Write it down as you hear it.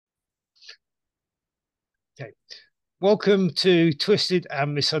Okay. Welcome to Twisted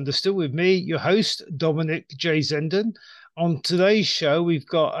and Misunderstood with me, your host, Dominic J. Zenden. On today's show, we've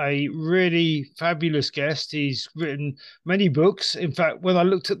got a really fabulous guest. He's written many books. In fact, when I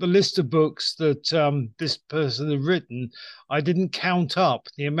looked at the list of books that this person had written, I didn't count up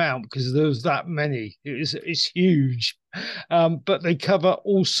the amount because there was that many. It's huge. But they cover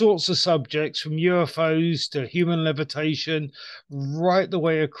all sorts of subjects from UFOs to human levitation, right the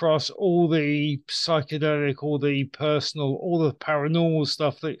way across all the psychedelic, all the personal, all the paranormal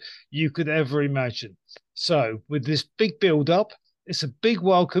stuff that you could ever imagine. So, with this big build up, it's a big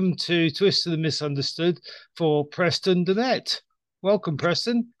welcome to Twisted and Misunderstood for Preston Dennett. Welcome,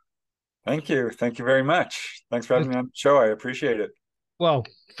 Preston. Thank you. Thank you very much. Thanks for having me on the show. I appreciate it. Well,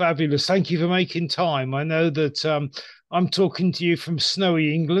 fabulous. Thank you for making time. I know that I'm talking to you from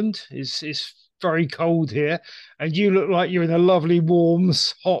snowy England. It's very cold here, and you look like you're in a lovely, warm,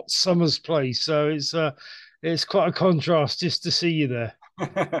 hot summer's place. So it's quite a contrast just to see you there.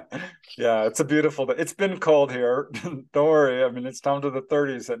 Yeah, it's a beautiful day. It's been cold here. Don't worry. I mean, it's down to the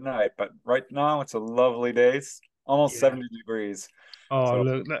 30s at night, but right now it's a lovely day. It's almost Yeah. 70 degrees. Oh, So,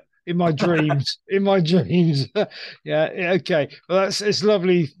 look, in my dreams, in my dreams. Yeah. Okay. Well, that's it's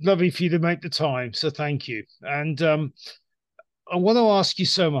lovely, lovely for you to make the time. So thank you. And I want to ask you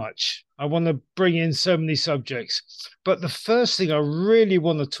so much. I want to bring in so many subjects. But the first thing I really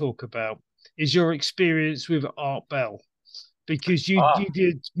want to talk about is your experience with Art Bell, because you ah,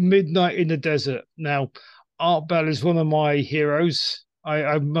 did Midnight in the Desert. Now, Art Bell is one of my heroes.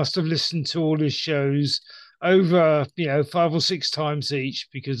 I must have listened to all his shows over, five or six times each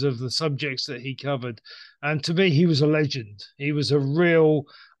because of the subjects that he covered. And to me, he was a legend. He was a real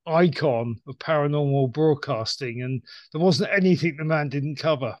icon of paranormal broadcasting, and there wasn't anything the man didn't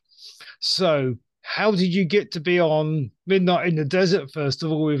cover. So, how did you get to be on Midnight in the Desert, first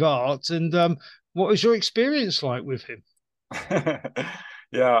of all, with Art? And what was your experience like with him?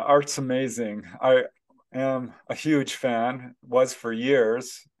 yeah, art's amazing. I am a huge fan, was for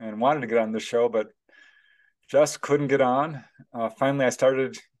years, and wanted to get on the show, but just couldn't get on. Finally, I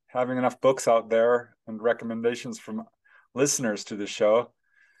started having enough books out there and recommendations from listeners to the show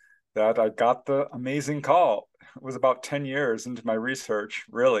that I got the amazing call. It was about 10 years into my research,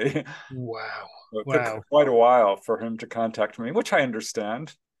 really. Wow. So it took Wow. quite a while for him to contact me, which I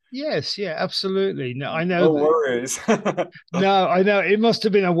understand. Yes, yeah, absolutely. No, I know No that. worries. No, I know it must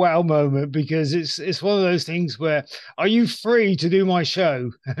have been a wow moment because it's one of those things where are you free to do my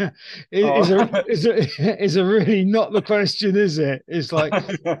show? Oh. Is a really not the question, is it? It's like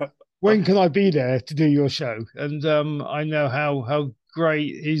when can I be there to do your show? And I know how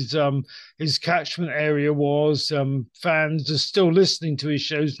great his catchment area was. Fans are still listening to his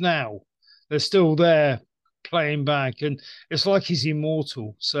shows now. They're still there playing back, and it's like he's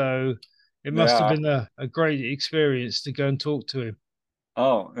immortal. So it must have Yeah. been a great experience to go and talk to him.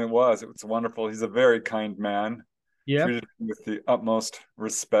 Oh, it was. It was wonderful. He's a very kind man, Yep. treated me with the utmost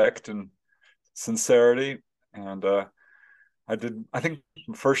respect and sincerity. And I think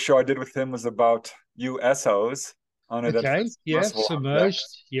the first show I did with him was about USOs, unidentified Okay. Yeah. submersible Submerged.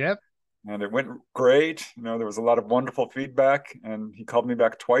 objects. Yep. And it went great. There was a lot of wonderful feedback, and he called me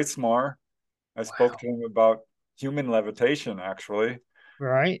back twice more. I spoke Wow. to him about human levitation, actually,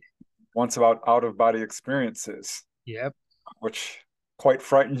 Right. once about out of body experiences, Yep. which quite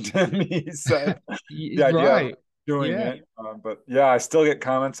frightened him, he said, the idea of Right. doing Yeah. it. But yeah, I still get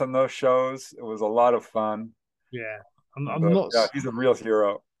comments on those shows. It was a lot of fun. Yeah. I'm But not. yeah, he's a real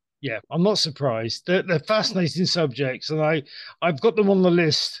hero. Yeah, I'm not surprised. They're fascinating subjects, and I've got them on the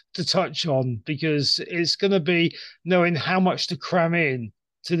list to touch on because it's going to be knowing how much to cram in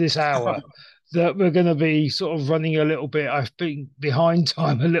to this hour that we're going to be sort of running a little bit. I've been behind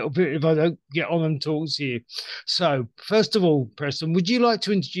time a little bit if I don't get on and talk to you. So, first of all, Preston, would you like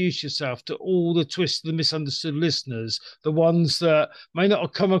to introduce yourself to all the twisted and misunderstood listeners, the ones that may not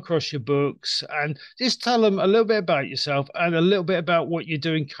have come across your books, and just tell them a little bit about yourself and a little bit about what you're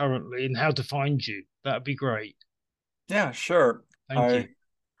doing currently and how to find you? That'd be great. Yeah, sure. Thank you.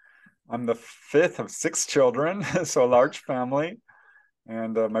 I I'm the fifth of six children, so a large family,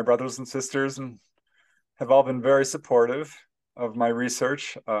 and my brothers and sisters and have all been very supportive of my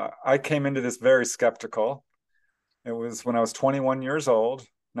research. I came into this very skeptical. It was when I was 21 years old,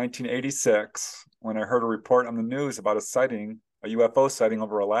 1986, when I heard a report on the news about a sighting, a UFO sighting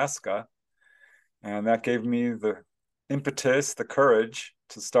over Alaska. And that gave me the impetus, the courage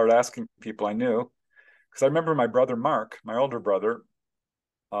to start asking people I knew. Because I remember my brother Mark, my older brother,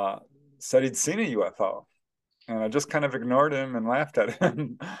 uh, said he'd seen a UFO. And I just kind of ignored him and laughed at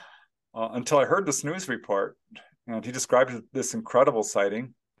him until I heard this news report. And he described this incredible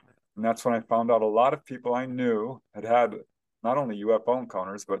sighting. And that's when I found out a lot of people I knew had not only UFO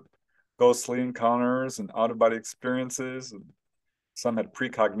encounters, but ghostly encounters and out of body experiences. And some had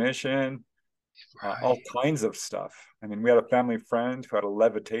precognition, all Right. kinds of stuff. I mean, we had a family friend who had a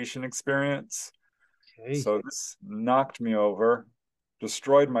levitation experience. Okay. So this knocked me over,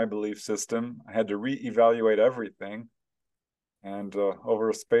 destroyed my belief system. I had to reevaluate everything. And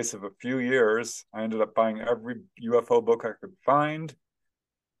over a space of a few years, I ended up buying every UFO book I could find,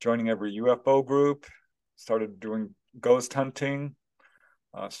 joining every UFO group, started doing ghost hunting,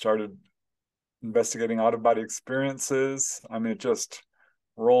 started investigating out of body experiences. I mean, it just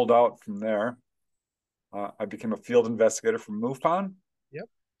rolled out from there. I became a field investigator for MUFON.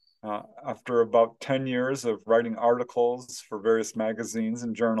 Yep. After about 10 years of writing articles for various magazines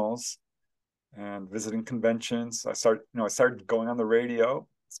and journals and visiting conventions, I started going on the radio,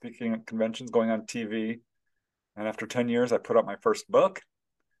 speaking at conventions, going on TV. And after 10 years, I put out my first book.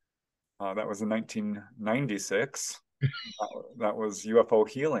 That was in 1996. That was UFO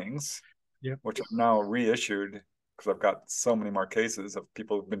Healings, Yep. which I've now reissued because I've got so many more cases of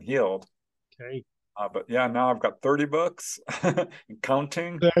people who've been healed. Okay. But yeah, now I've got 30 books and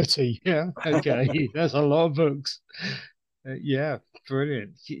counting. 30. Yeah. Okay. That's a lot of books. Yeah.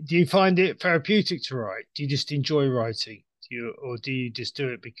 Brilliant. Do you find it therapeutic to write? Do you just enjoy writing? Or do you just do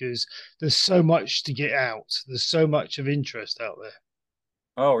it because there's so much to get out? There's so much of interest out there.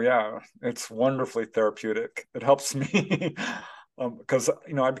 Oh yeah, it's wonderfully therapeutic. It helps me because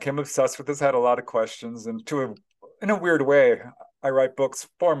I became obsessed with this. I had a lot of questions, and in a weird way, I write books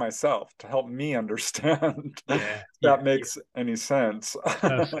for myself to help me understand. If Yeah. that Yeah. Yeah. makes any sense.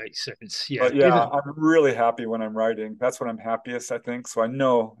 Perfect sense. Yeah. But yeah, I'm really happy when I'm writing. That's when I'm happiest, I think. So I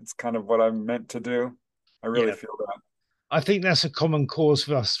know it's kind of what I'm meant to do. I really Yeah. feel that. I think that's a common cause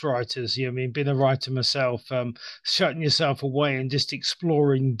for us writers. I mean, being a writer myself, shutting yourself away and just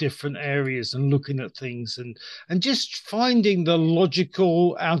exploring different areas and looking at things and just finding the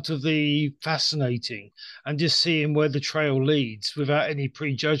logical out of the fascinating and just seeing where the trail leads without any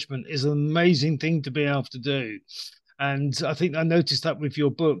prejudgment is an amazing thing to be able to do. And I think I noticed that with your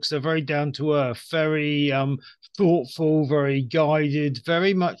books, they're very down to earth, very thoughtful, very guided,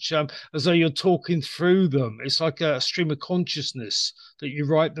 very much as though you're talking through them. It's like a stream of consciousness that you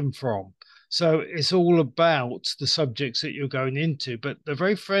write them from. So it's all about the subjects that you're going into, but they're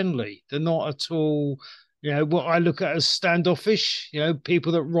very friendly. They're not at all, what I look at as standoffish,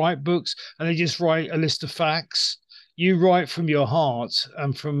 people that write books and they just write a list of facts. You write from your heart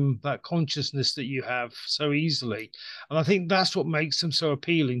and from that consciousness that you have so easily. And I think that's what makes them so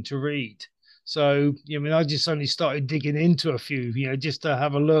appealing to read. So, I mean, I just only started digging into a few, just to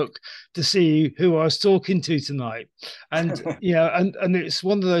have a look to see who I was talking to tonight. And, and it's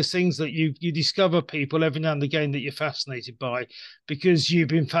one of those things that you discover people every now and again that you're fascinated by because you've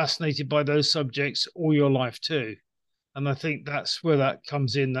been fascinated by those subjects all your life too. And I think that's where that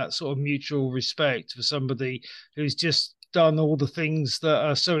comes in, that sort of mutual respect for somebody who's just done all the things that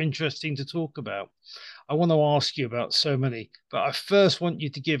are so interesting to talk about. I want to ask you about so many, but I first want you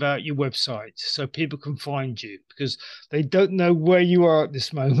to give out your website so people can find you because they don't know where you are at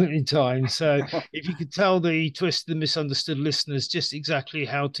this moment in time. So if you could tell the twisted and misunderstood listeners just exactly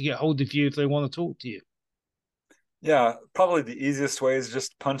how to get hold of you if they want to talk to you. Yeah, probably the easiest way is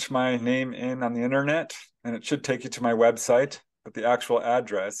just punch my name in on the internet and it should take you to my website. But the actual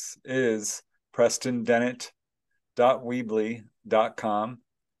address is prestondennett.weebly.com.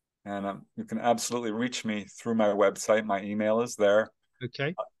 And you can absolutely reach me through my website. My email is there,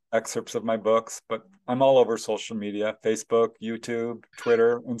 Okay. excerpts of my books, but I'm all over social media: Facebook, YouTube,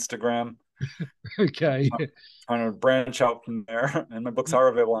 Twitter, Instagram. Okay. Trying to branch out from there. And my books are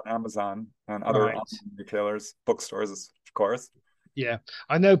available on Amazon and other Right. online retailers, bookstores, of course. Yeah,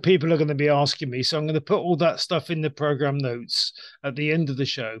 I know people are going to be asking me, so I'm going to put all that stuff in the program notes at the end of the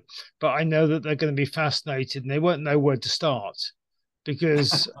show. But I know that they're going to be fascinated and they won't know where to start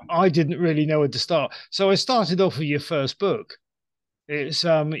because I didn't really know where to start. So I started off with your first book. It's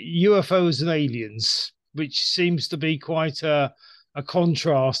UFOs and Aliens, which seems to be quite a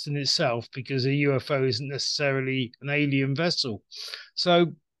contrast in itself because a UFO isn't necessarily an alien vessel. So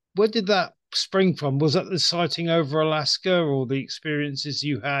where did that spring from? Was that the sighting over Alaska or the experiences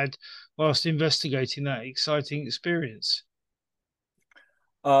you had whilst investigating that exciting experience?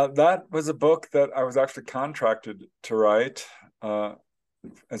 That was a book that I was actually contracted to write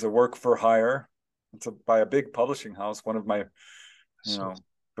as a work for hire. By a big publishing house, one of my, you So,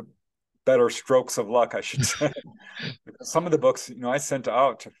 know, better strokes of luck, I should say. Because some of the books, I sent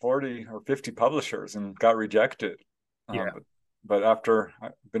out to 40 or 50 publishers and got rejected. yeah, But after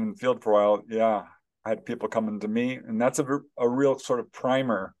I've been in the field for a while, yeah, I had people coming to me, and that's a real sort of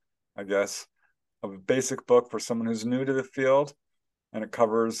primer, I guess, a basic book for someone who's new to the field, and it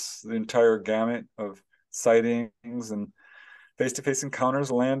covers the entire gamut of sightings and face-to-face encounters,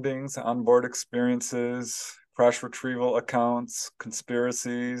 landings, onboard experiences, crash retrieval accounts,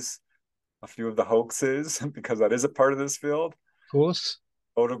 conspiracies, a few of the hoaxes, because that is a part of this field, Of course.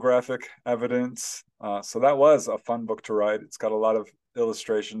 photographic evidence. So that was a fun book to write. It's got a lot of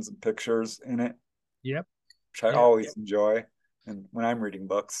illustrations and pictures in it, Yep. which I always enjoy, and when I'm reading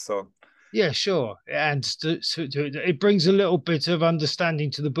books. So yeah, sure. And it brings a little bit of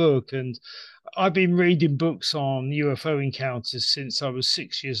understanding to the book. And I've been reading books on UFO encounters since I was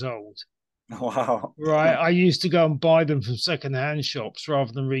 6 years old. wow. Right. I used to go and buy them from secondhand shops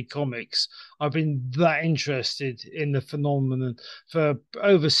rather than read comics. I've been that interested in the phenomenon for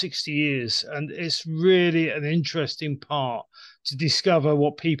over 60 years. And it's really an interesting part to discover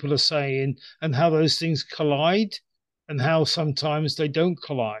what people are saying and how those things collide and how sometimes they don't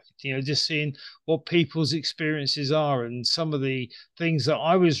collide. Just seeing what people's experiences are. And some of the things that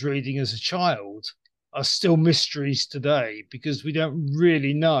I was reading as a child are still mysteries today because we don't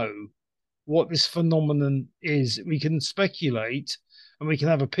really know what this phenomenon is. We can speculate and we can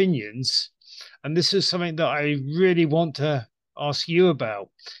have opinions. And this is something that I really want to ask you about.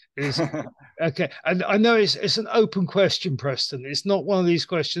 Is okay. And I know it's an open question, Preston. It's not one of these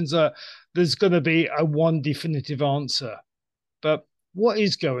questions that there's going to be a one definitive answer. But what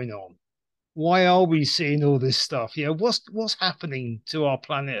is going on? Why are we seeing all this stuff? What's happening to our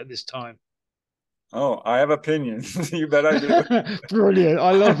planet at this time? Oh, I have opinions. You bet I do. Brilliant.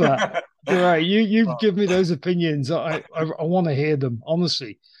 I love that. Great. You give me those opinions. I want to hear them,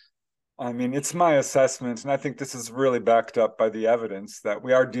 honestly. I mean, it's my assessment, and I think this is really backed up by the evidence that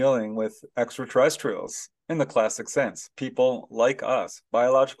we are dealing with extraterrestrials in the classic sense. People like us,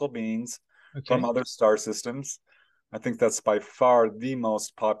 biological beings from other star systems. I think that's by far the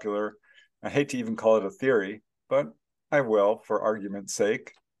most popular. I hate to even call it a theory, but I will for argument's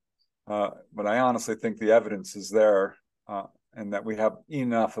sake. But I honestly think the evidence is there, and that we have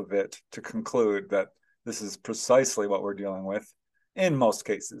enough of it to conclude that this is precisely what we're dealing with in most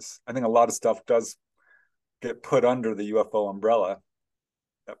cases. I think a lot of stuff does get put under the UFO umbrella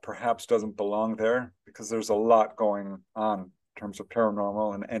that perhaps doesn't belong there because there's a lot going on in terms of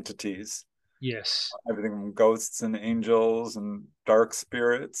paranormal and entities. Yes. Everything from ghosts and angels and dark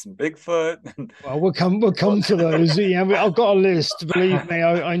spirits and Bigfoot. Well, we'll come to those. I've got a list. Believe me,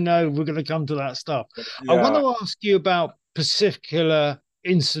 I know we're going to come to that stuff. Yeah. I want to ask you about particular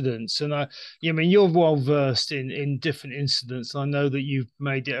incidents, and I mean you're well versed in different incidents. I know that you've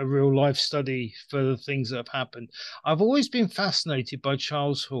made it a real life study for the things that have happened. I've always been fascinated by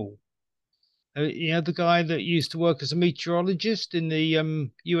Charles Hall. The guy that used to work as a meteorologist in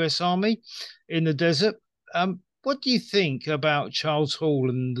the U.S. Army in the desert. What do you think about Charles Hall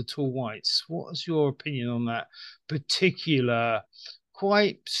and the Tall Whites? What is your opinion on that particular,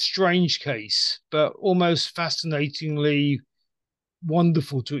 quite strange case, but almost fascinatingly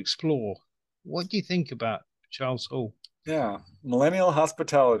wonderful to explore? What do you think about Charles Hall? Yeah, Millennial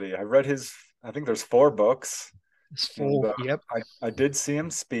Hospitality. I read I think there's 4 books. It's 4, and, yep. I did see him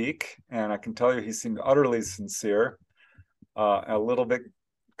speak, and I can tell you he seemed utterly sincere, a little bit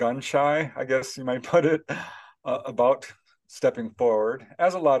gun shy, I guess you might put it, about stepping forward,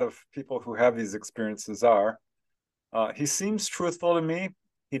 as a lot of people who have these experiences are. He seems truthful to me.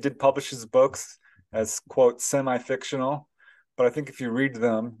 He did publish his books as, quote, semi-fictional, but I think if you read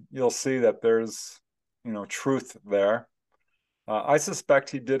them, you'll see that there's, truth there. I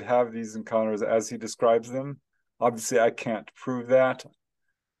suspect he did have these encounters as he describes them. Obviously, I can't prove that.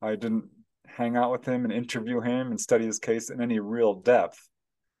 I didn't hang out with him and interview him and study his case in any real depth,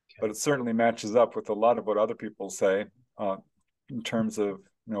 but it certainly matches up with a lot of what other people say in terms of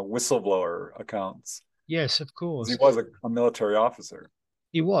whistleblower accounts. Yes, of course. He was a military officer.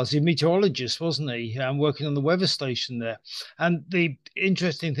 He was a meteorologist, wasn't he? Working on the weather station there. And the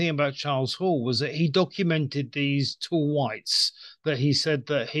interesting thing about Charles Hall was that he documented these tall whites that he said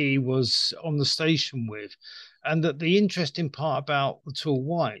that he was on the station with. And that the interesting part about the tall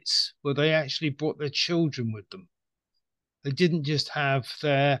whites were they actually brought their children with them. They didn't just have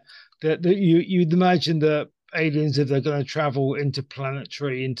you'd imagine that aliens, if they're going to travel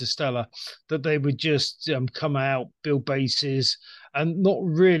interplanetary, interstellar, that they would just come out, build bases, and not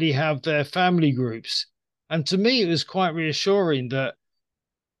really have their family groups. And to me, it was quite reassuring that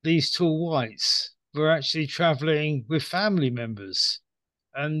these tall whites were actually traveling with family members.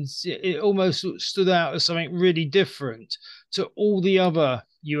 And it almost stood out as something really different to all the other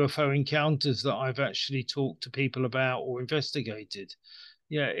UFO encounters that I've actually talked to people about or investigated.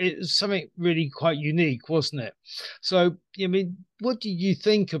 Yeah, it's something really quite unique, wasn't it? So, I mean, what did you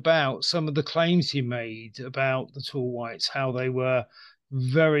think about some of the claims he made about the tall whites, how they were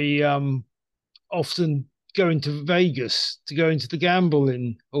very often going to Vegas to go into the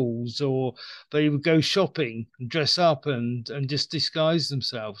gambling halls, or they would go shopping and dress up and just disguise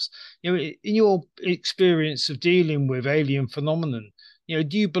themselves. In your experience of dealing with alien phenomenon,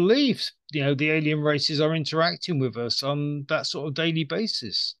 do you believe the alien races are interacting with us on that sort of daily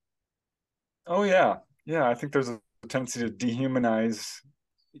basis? Oh yeah, yeah. I think there's a tendency to dehumanize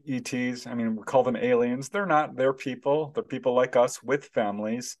ETs. I mean, we call them aliens. They're not. They're people. They're people like us with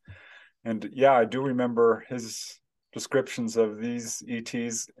families. And yeah, I do remember his descriptions of these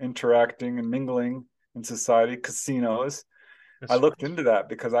ETs interacting and mingling in society, casinos. I That's looked into that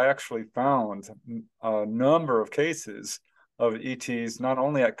because I actually found a number of cases of ETs, not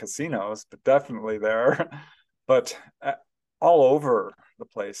only at casinos, but definitely there, but all over the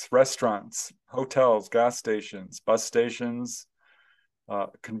place, restaurants, hotels, gas stations, bus stations,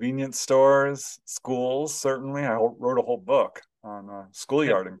 convenience stores, schools. Certainly, I wrote a whole book on let,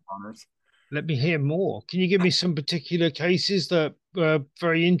 schoolyard encounters. let me hear more. Can you give me some particular cases that are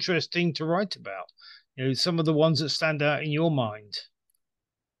very interesting to write about? Some of the ones that stand out in your mind.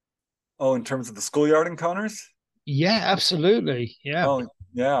 Oh, in terms of the schoolyard encounters? Yeah, absolutely. Yeah. Oh,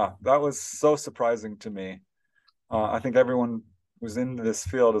 yeah, that was so surprising to me. I think everyone who's in this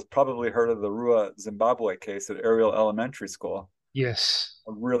field has probably heard of the Rua, Zimbabwe case at Ariel Elementary School, Yes.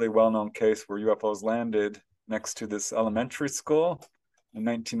 a really well-known case where UFOs landed next to this elementary school in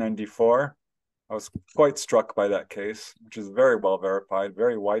 1994. I was quite struck by that case, which is very well verified,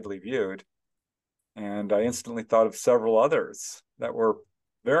 very widely viewed. And I instantly thought of several others that were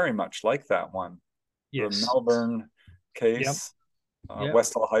very much like that one. The Yes. Melbourne Yep. case, Yep.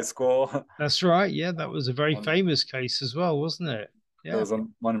 Westall High School. That's right. Yeah, that was a very um, famous case as well, wasn't it? there Yeah. was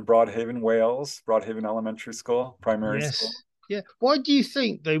one in Broadhaven, Wales, Broadhaven Elementary School, primary school. Yes. Yeah. Why do you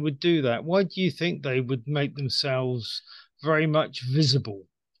think they would do that? Why do you think they would make themselves very much visible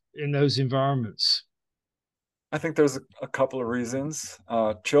in those environments? I think there's a couple of reasons.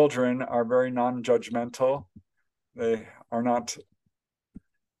 Children are very non-judgmental. They are not,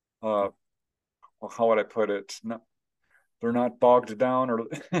 well, how would I put it? No, they're not bogged down or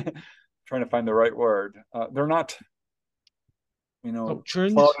trying to find the right word. They're not, you know,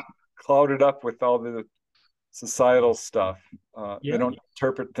 Doctrines? clouded up with all the societal stuff. They Yeah. don't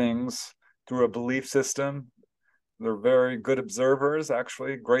interpret things through a belief system. They're very good observers,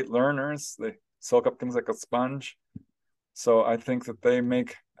 actually, great learners. They soak up things like a sponge. So I think that they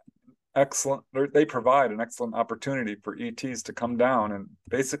provide an excellent opportunity for ETs to come down and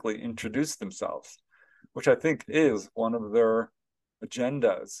basically introduce themselves, which I think is one of their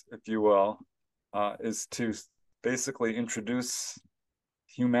agendas, if you will, is to basically introduce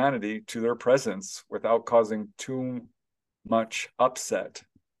humanity to their presence without causing too much upset.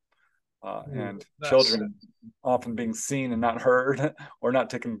 Ooh, And that's children often being seen and not heard or not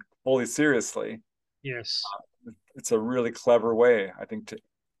taken fully seriously. yes. It's a really clever way, I think, to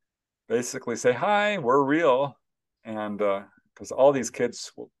basically say, hi, we're real. And because all these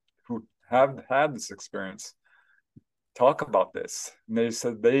kids who have had this experience talk about this, and they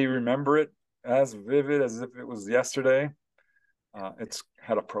said they remember it as vivid as if it was yesterday. It's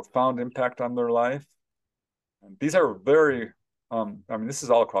had a profound impact on their life. And these are very, I mean, this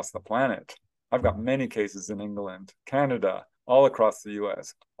is all across the planet. I've got many cases in England, Canada, all across the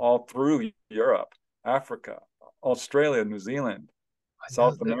US, all through Europe, Africa, Australia, New Zealand, I know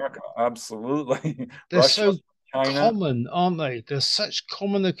South that America, absolutely. they're Russia, so China, common, aren't they? They're such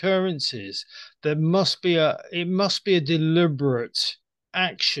common occurrences. It must be a deliberate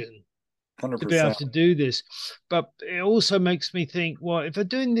action to be able 100%. to do this. But it also makes me think, well, if they're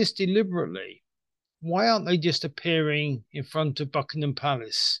doing this deliberately, why aren't they just appearing in front of Buckingham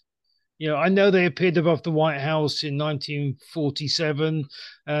Palace? I know they appeared above the White House in 1947,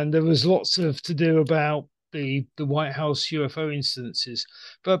 and there was lots of to do about the White House UFO incidences.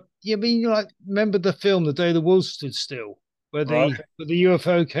 But yeah, I mean, remember the film The Day the World Stood Still, where Right. the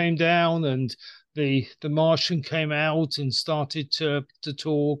UFO came down and the Martian came out and started to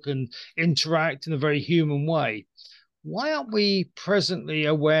talk and interact in a very human way. Why aren't we presently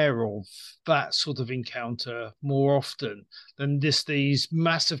aware of that sort of encounter more often than these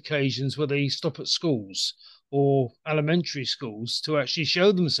massive occasions where they stop at schools or elementary schools to actually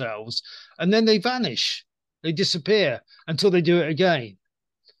show themselves and then they vanish, they disappear until they do it again?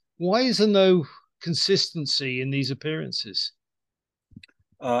 Why is there no consistency in these appearances?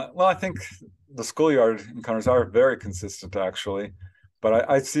 Well, I think the schoolyard encounters are very consistent, actually. But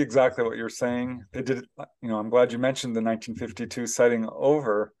I see exactly what you're saying. They did, I'm glad you mentioned the 1952 sighting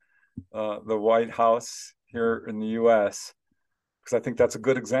over the White House here in the US, because I think that's a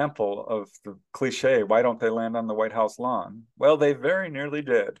good example of the cliche, why don't they land on the White House lawn? Well, they very nearly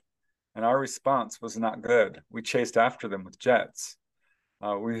did. And our response was not good. We chased after them with jets.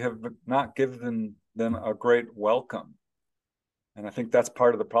 We have not given them a great welcome. And I think that's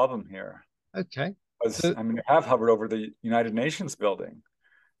part of the problem here. Okay. Because, So, I mean, they have hovered over the United Nations building.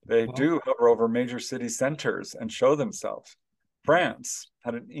 They well, do hover over major city centers and show themselves. France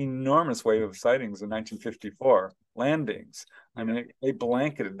had an enormous wave of sightings in 1954, landings. I yeah. mean, they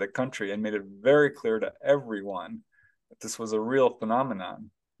blanketed the country and made it very clear to everyone that this was a real phenomenon.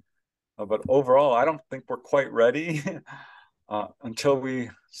 But overall, I don't think we're quite ready until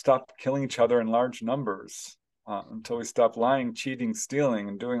we stop killing each other in large numbers, until we stop lying, cheating, stealing,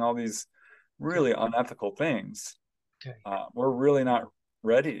 and doing all these Okay. really unethical things. Okay. We're really not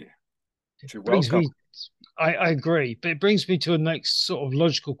ready to Brings welcome. me, I agree, but it brings me to a next sort of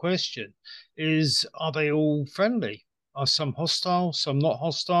logical question is, are they all friendly? Are some hostile, some not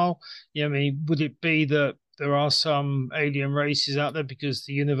hostile? I mean, would it be that there are some alien races out there because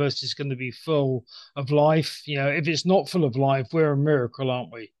the universe is going to be full of life? If it's not full of life, we're a miracle,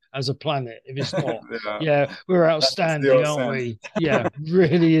 aren't we? As a planet, if it's not, Yeah, yeah, we're that makes outstanding, zero aren't sense. we? Yeah,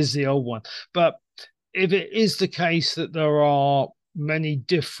 really is the old one. But if it is the case that there are many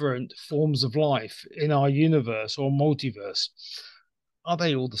different forms of life in our universe or multiverse, are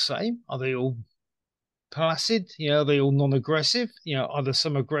they all the same? Are they all placid? Are they all non-aggressive? Are there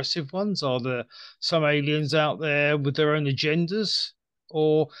some aggressive ones? Are there some aliens out there with their own agendas?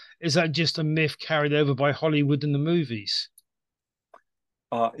 Or is that just a myth carried over by Hollywood and the movies?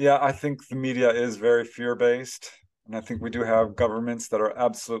 Yeah, I think the media is very fear-based. And I think we do have governments that are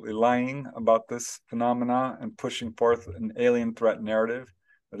absolutely lying about this phenomena and pushing forth an alien threat narrative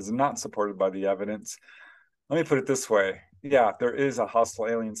that is not supported by the evidence. Let me put it this way. Yeah, there is a hostile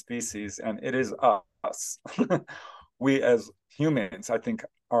alien species, and it is us. We as humans, I think,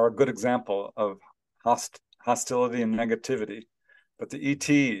 are a good example of hostility and negativity. But the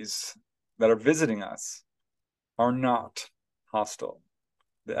ETs that are visiting us are not hostile.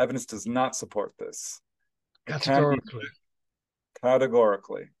 The evidence does not support this. It can be Categorically.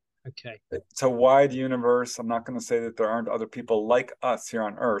 categorically. Okay. It's a wide universe. I'm not going to say that there aren't other people like us here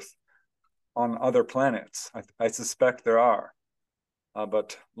on Earth, on other planets. I suspect there are.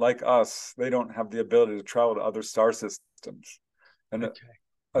 But like us, they don't have the ability to travel to other star systems. And Okay.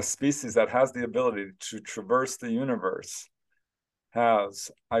 a species that has the ability to traverse the universe has,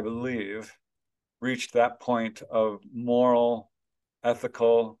 I believe, reached that point of moral,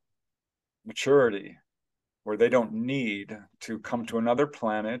 ethical maturity where they don't need to come to another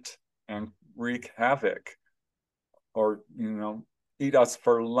planet and wreak havoc or, eat us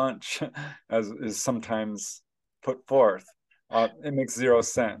for lunch, as is sometimes put forth. It makes zero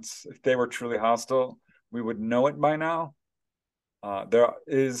sense. If they were truly hostile, we would know it by now. There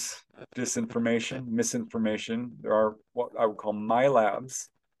is disinformation, misinformation. There are what I would call MILABs.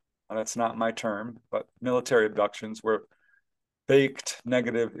 That's not my term, but military abductions where faked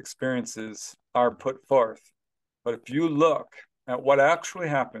negative experiences are put forth. But if you look at what actually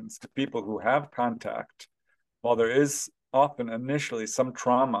happens to people who have contact, while there is often initially some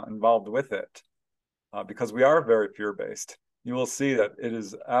trauma involved with it, because we are very fear based, you will see that it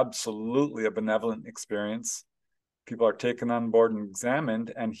is absolutely a benevolent experience. People are taken on board and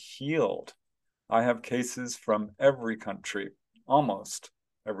examined and healed. I have cases from every country, almost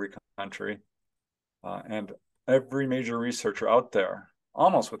every country, and every major researcher out there,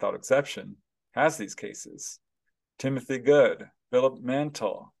 almost without exception, has these cases. Timothy Good, Philip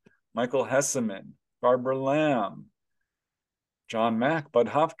Mantle, Michael Hesseman, Barbara Lamb, John Mack, Bud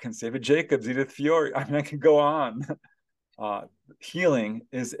Hopkins, David Jacobs, Edith Fiore. I mean, I can go on. Healing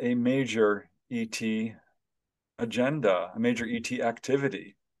is a major ET agenda, a major ET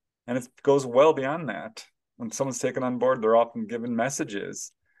activity. And it goes well beyond that. When someone's taken on board, they're often given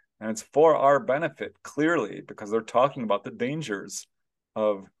messages. And it's for our benefit, clearly, because they're talking about the dangers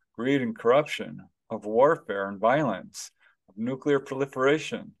of greed and corruption, of warfare and violence, of nuclear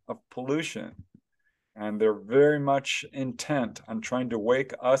proliferation, of pollution. And they're very much intent on trying to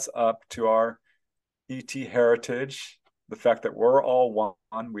wake us up to our ET heritage, the fact that we're all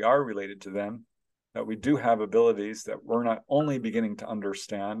one, we are related to them, that we do have abilities that we're not only beginning to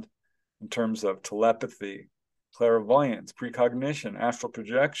understand in terms of telepathy, clairvoyance, precognition, astral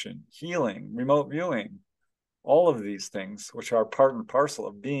projection, healing, remote viewing, all of these things, which are part and parcel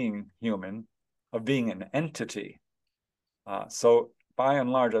of being human, of being an entity. So by and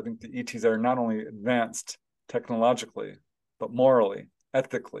large, I think the ETs are not only advanced technologically, but morally,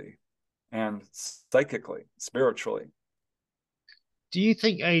 ethically, and psychically, spiritually. Do you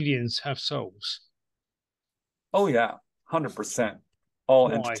think aliens have souls? Oh yeah, 100%. All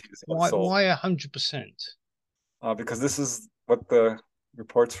Why? entities have Why? souls. Why 100%? Because this is what the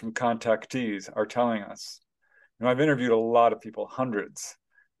reports from contactees are telling us. I've interviewed a lot of people, hundreds,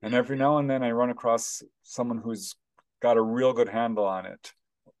 and every now and then I run across someone who's got a real good handle on it.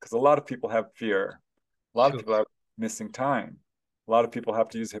 Because a lot of people have fear, a lot of Sure. people have missing time, a lot of people have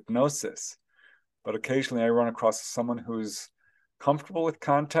to use hypnosis. But occasionally I run across someone who's comfortable with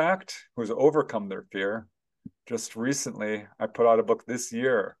contact, who's overcome their fear. Just recently, I put out a book this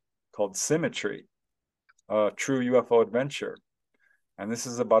year called Symmetry, a true UFO adventure. And this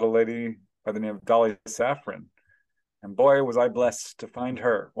is about a lady by the name of Dolly Safran. And boy, was I blessed to find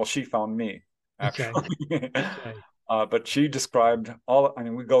her. Well, she found me, Okay. actually. Okay. But she described all, I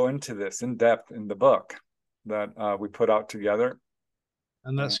mean, we go into this in depth in the book that we put out together.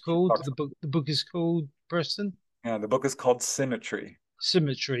 And And that's she called talks, the book. The book is called Preston yeah, the book is called Symmetry.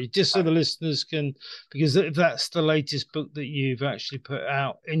 Symmetry. Just so the listeners can, because if that's the latest book that you've actually put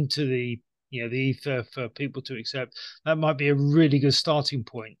out into the the ether for people to accept, that might be a really good starting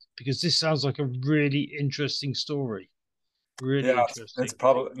point because this sounds like a really interesting story. Really Yeah, it's interesting.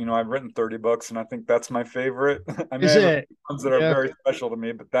 probably, I've written 30 books and I think that's my favorite. I may Is have it? ones that are Yeah. very special to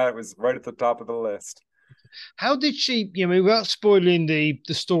me, but that was right at the top of the list. How did she, without spoiling the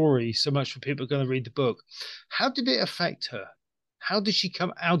story so much for people going to read the book, how did it affect her? How did she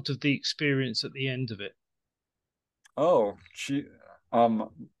come out of the experience at the end of it? Oh,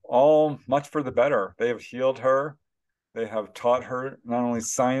 all much for the better. They have healed her. They have taught her not only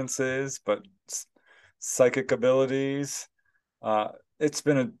sciences, but psychic abilities. It's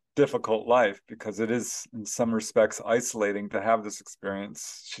been a difficult life because it is, in some respects, isolating to have this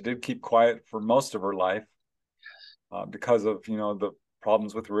experience. She did keep quiet for most of her life because of, the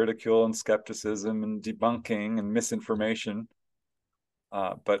problems with ridicule and skepticism and debunking and misinformation.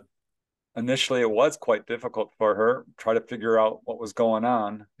 But initially, it was quite difficult for her to try to figure out what was going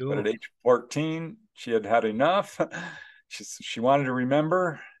on. But at Sure. age 14, she had had enough. She wanted to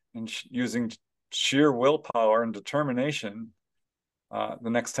remember, and using sheer willpower and determination, the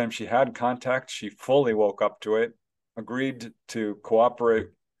next time she had contact, she fully woke up to it, agreed to cooperate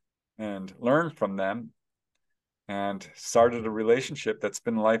and learn from them, and started a relationship that's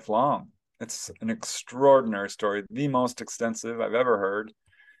been lifelong. It's an extraordinary story, the most extensive I've ever heard.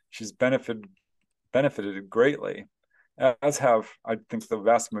 She's benefited greatly, as have, I think, the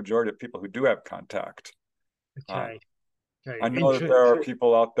vast majority of people who do have contact. Uh, Okay. Okay. I know that there are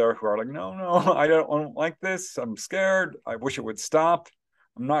people out there who are like, no, no, I don't like this. I'm scared. I wish it would stop.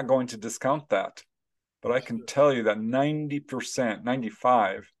 I'm not going to discount that. But I can tell you that 90%,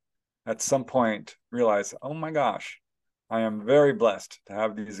 95, at some point realize, oh my gosh, I am very blessed to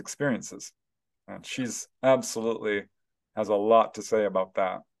have these experiences. And she's absolutely has a lot to say about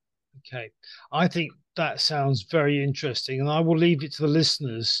that. Okay. I think that sounds very interesting. And I will leave it to the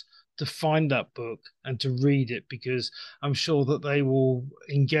listeners to find that book and to read it because I'm sure that they will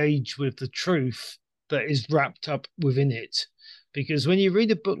engage with the truth that is wrapped up within it. Because when you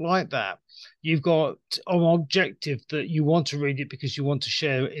read a book like that, you've got an objective that you want to read it because you want to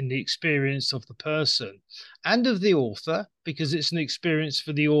share in the experience of the person and of the author, because it's an experience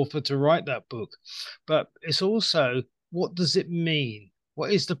for the author to write that book. But it's also, what does it mean?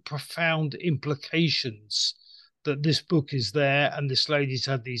 What is the profound implications that this book is there and this lady's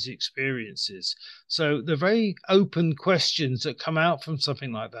had these experiences? So the very open questions that come out from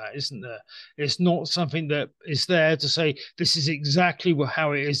something like that, isn't there? It's not something that is there to say this is exactly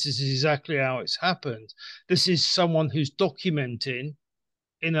how it is, this is exactly how it's happened. This is someone who's documenting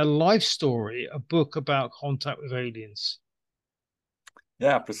in a life story a book about contact with aliens.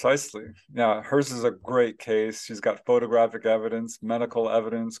 Yeah, precisely. Yeah, hers is a great case. She's got photographic evidence, medical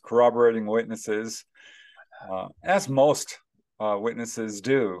evidence, corroborating witnesses, as most witnesses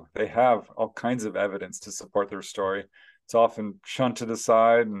do. They have all kinds of evidence to support their story. It's often shunted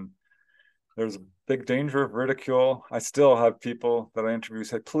aside, and there's a big danger of ridicule. I still have people that I interview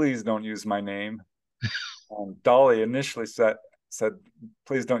say, please don't use my name. Dolly initially said,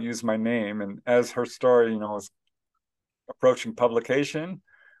 please don't use my name. And as her story, was approaching publication,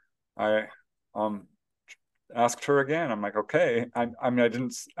 I asked her again. I'm like, okay. I mean, I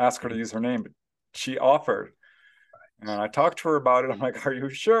didn't ask her to use her name, but she offered. And I talked to her about it. I'm like, are you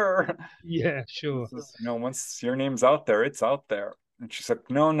sure? Yeah, sure. This is, once your name's out there, it's out there. And she's like,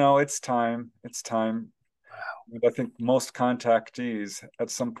 no, no, it's time. It's time. And I think most contactees at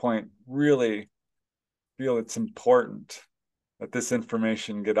some point really feel it's important that this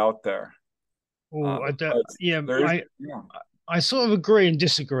information get out there. Oh, I don't, Because yeah, there is, yeah. I sort of agree and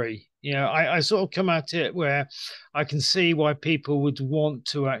disagree. I sort of come at it where I can see why people would want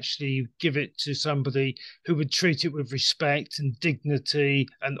to actually give it to somebody who would treat it with respect and dignity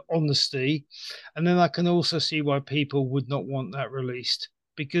and honesty. And then I can also see why people would not want that released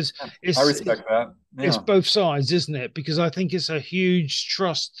because I it's respect that. it's Yeah. both sides, isn't it? Because I think it's a huge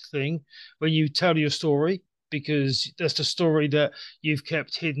trust thing when you tell your story, because that's the story that you've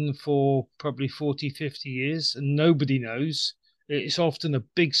kept hidden for probably 40, 50 years and nobody knows. It's often a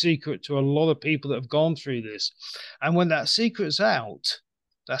big secret to a lot of people that have gone through this. And when that secret's out,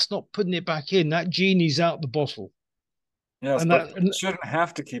 that's not putting it back in. That genie's out the bottle. Yes, And but that, we and, shouldn't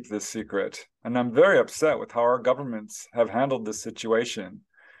have to keep this secret. And I'm very upset with how our governments have handled this situation.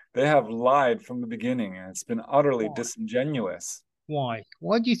 They have lied from the beginning, and it's been utterly why? disingenuous. Why?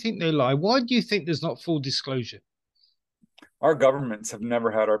 Why do you think they lie? Why do you think there's not full disclosure? Our governments have never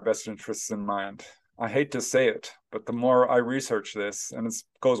had our best interests in mind. I hate to say it, but the more I research this, and it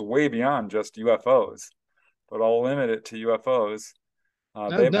goes way beyond just UFOs, but I'll limit it to UFOs. No,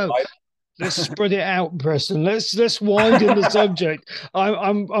 They've no. Let's lied. spread it out, Preston. Let's widen the subject.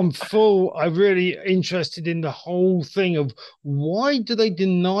 I'm full. I'm really interested in the whole thing of why do they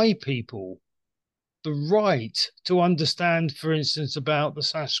deny people the right to understand, for instance, about the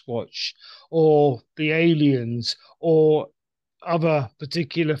Sasquatch or the aliens or other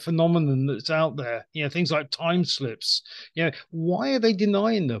particular phenomenon that's out there, things like time slips. Why are they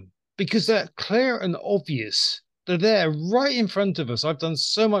denying them? Because they're clear and obvious. They're there right in front of us. I've done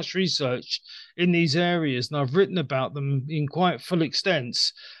so much research in these areas and I've written about them in quite full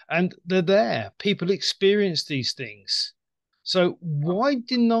extents, and they're there. People experience these things. So why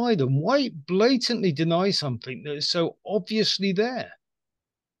deny them? Why blatantly deny something that is so obviously there?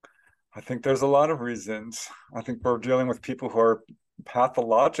 I think there's a lot of reasons. I think we're dealing with people who are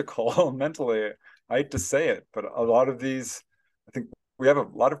pathological mentally. I hate to say it, but a lot of these, I think we have a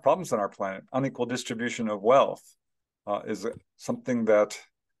lot of problems on our planet. Unequal distribution of wealth is something that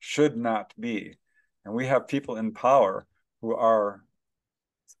should not be. And we have people in power who are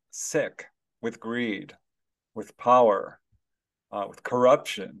sick with greed, with power, with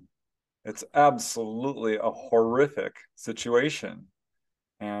corruption. It's absolutely a horrific situation.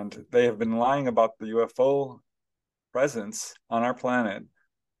 And they have been lying about the UFO presence on our planet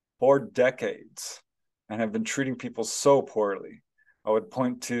for decades and have been treating people so poorly. I would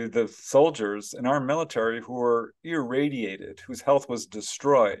point to the soldiers in our military who were irradiated, whose health was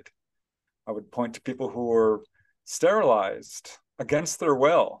destroyed. I would point to people who were sterilized against their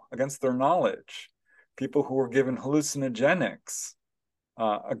will, against their knowledge, people who were given hallucinogenics,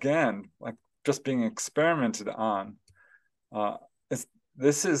 again, like just being experimented on. Uh,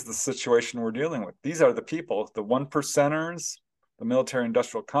 this is the situation we're dealing with. These are the people, the one percenters, the military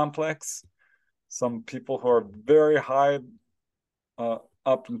industrial complex, some people who are very high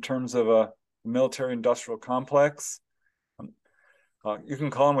up in terms of a military industrial complex. You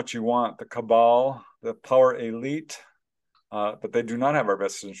can call them what you want, the cabal, the power elite, but they do not have our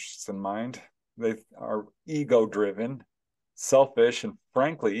best interests in mind. They are ego driven, selfish, and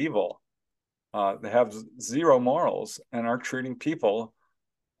frankly evil. They have zero morals and are treating people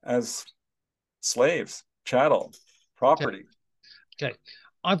as slaves, chattel, Okay. property. Okay.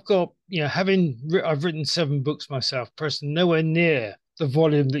 I've written 7 books myself, Preston, nowhere near the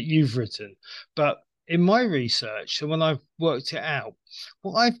volume that you've written. But in my research, and when I've worked it out,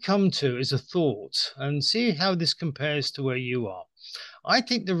 what I've come to is a thought, and see how this compares to where you are. I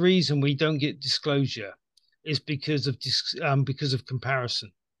think the reason we don't get disclosure is because of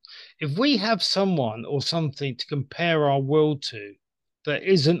comparison. If we have someone or something to compare our world to that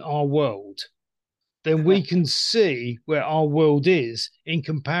isn't our world, then we can see where our world is in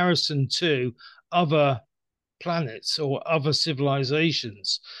comparison to other planets or other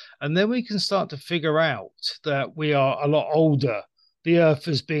civilizations. And then we can start to figure out that we are a lot older. The Earth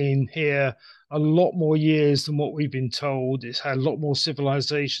has been here a lot more years than what we've been told. It's had a lot more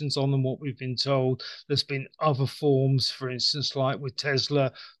civilizations on than what we've been told. There's been other forms, for instance, like with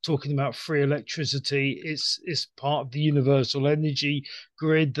Tesla talking about free electricity. It's part of the universal energy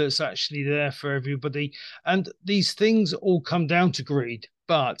grid that's actually there for everybody. And these things all come down to greed,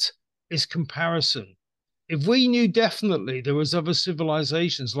 but it's comparison. If we knew definitely there was other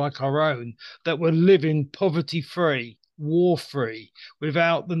civilizations like our own that were living poverty free, war free,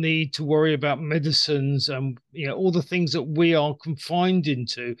 without the need to worry about medicines and all the things that we are confined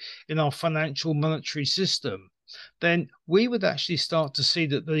into in our financial monetary system, then we would actually start to see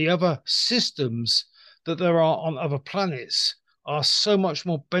that the other systems that there are on other planets are so much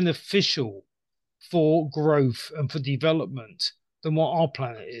more beneficial for growth and for development than what our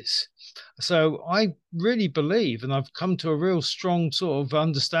planet is. So I really believe, and I've come to a real strong sort of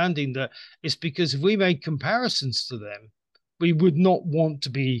understanding that it's because if we made comparisons to them, we would not want to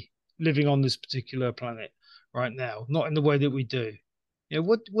be living on this particular planet right now, not in the way that we do.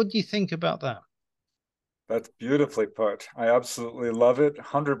 What do you think about that? That's beautifully put. I absolutely love it.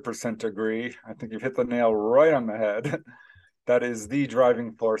 100% agree. I think you've hit the nail right on the head. That is the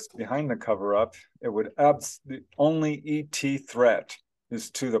driving force behind the cover up. It would the only ET threat is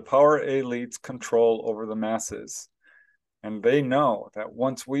to the power elites' control over the masses. And they know that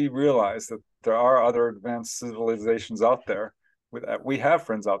once we realize that there are other advanced civilizations out there, we have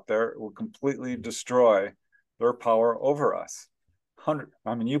friends out there, it will completely destroy their power over us.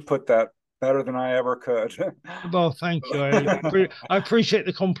 I mean, you put that better than I ever could. Well, thank you. I appreciate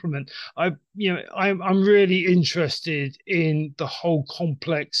the compliment. I'm really interested in the whole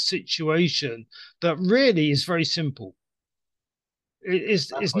complex situation that really is very simple.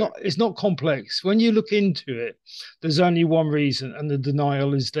 It's not complex. When you look into it, there's only one reason, and the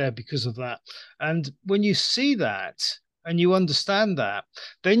denial is there because of that. And when you see that and you understand that,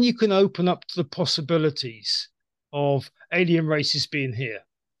 then you can open up to the possibilities of alien races being here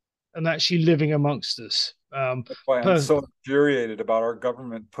and actually living amongst us. That's why I'm so infuriated about our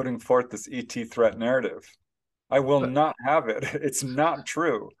government putting forth this ET threat narrative. I will not have it. It's not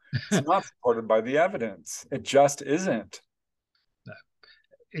true. It's not supported by the evidence. It just isn't. No.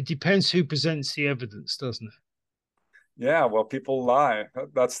 It depends who presents the evidence, doesn't it? Yeah, well, people lie.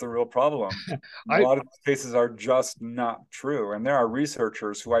 That's the real problem. A lot of cases are just not true. And there are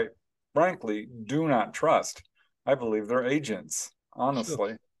researchers who I frankly do not trust. I believe they're agents,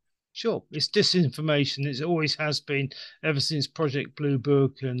 honestly. Sure, it's disinformation. It always has been ever since Project Blue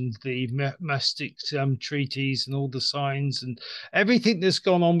Book and the Mastic treaties and all the signs and everything that's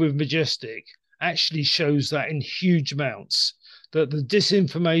gone on with Majestic actually shows that in huge amounts. That the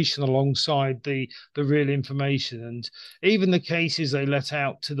disinformation alongside the real information, and even the cases they let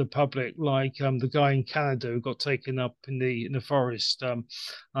out to the public, like the guy in Canada who got taken up in the forest.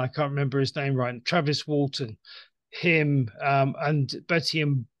 I can't remember his name right. Travis Walton, him, and Betty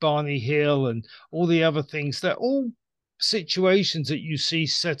and Barney Hill and all the other things. They're all situations that you see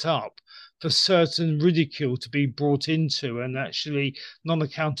set up for certain ridicule to be brought into and actually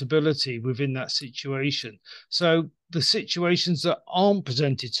non-accountability within that situation. So the situations that aren't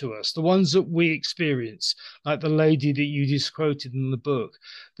presented to us, the ones that we experience, like the lady that you just quoted in the book,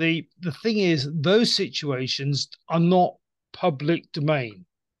 the thing is, those situations are not public domain.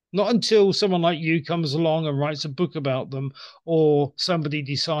 Not until someone like you comes along and writes a book about them, or somebody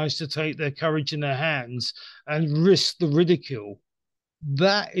decides to take their courage in their hands and risk the ridicule.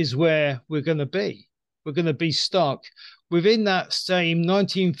 That is where we're going to be. We're going to be stuck within that same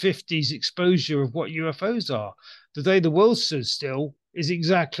 1950s exposure of what UFOs are. The day the world stood still is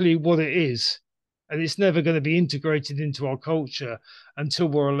exactly what it is. And it's never going to be integrated into our culture until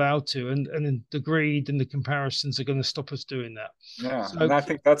we're allowed to. And the greed and the comparisons are going to stop us doing that. Yeah. And I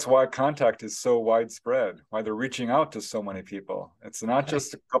think that's why contact is so widespread, why they're reaching out to so many people. It's not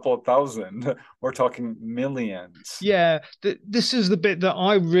just a couple of thousand, we're talking millions. Yeah. This is the bit that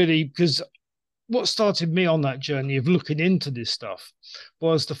I really, because what started me on that journey of looking into this stuff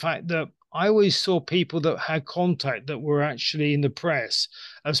was the fact that I always saw people that had contact that were actually in the press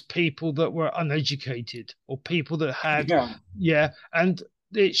as people that were uneducated or people that had, and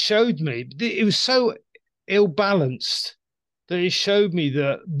it showed me, it was so ill balanced that it showed me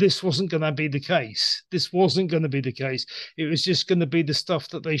that this wasn't going to be the case. This wasn't going to be the case. It was just going to be the stuff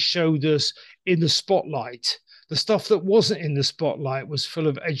that they showed us in the spotlight. The stuff that wasn't in the spotlight was full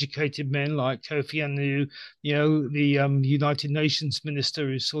of educated men like Kofi Annan, the United Nations minister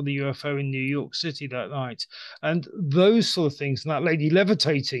who saw the UFO in New York City that night, and those sort of things. And that lady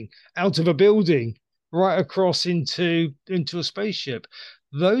levitating out of a building right across into a spaceship.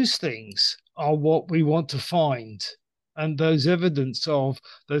 Those things are what we want to find. And those evidence of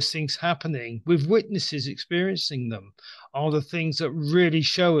those things happening with witnesses experiencing them are the things that really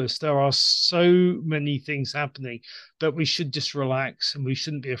show us there are so many things happening that we should just relax and we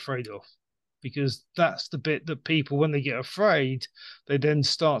shouldn't be afraid of. Because that's the bit that people, when they get afraid, they then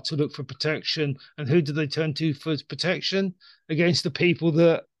start to look for protection. And who do they turn to for protection? Against the people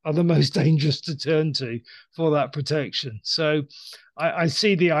that are the most dangerous to turn to for that protection. So I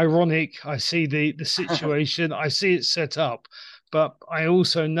see the ironic, I see the situation, I see it set up, but I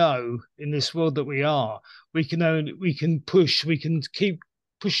also know in this world that we can push, we can keep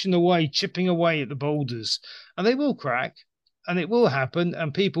pushing away, chipping away at the boulders, and they will crack. and it will happen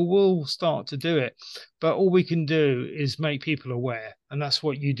and people will start to do it. But all we can do is make people aware. And that's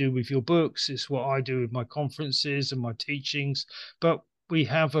what you do with your books. It's what I do with my conferences and my teachings. But we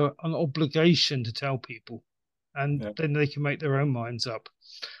have an obligation to tell people, and then they can make their own minds up.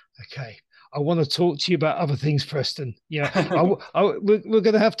 Okay. I want to talk to you about other things, Preston. Yeah, we're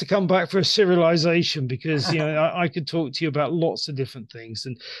going to have to come back for a serialization because I could talk to you about lots of different things.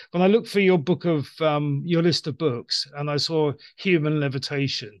 And when I looked for your book of your list of books, and I saw Human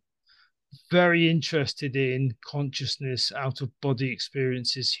Levitation, very interested in consciousness, out of body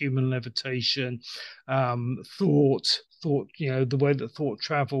experiences, human levitation, thought, the way that thought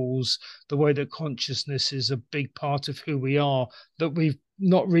travels, the way that consciousness is a big part of who we are that we've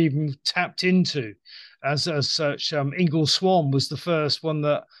not even tapped into. As such, Ingalls Swan was the first one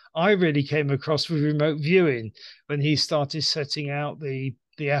that I really came across with remote viewing when he started setting out the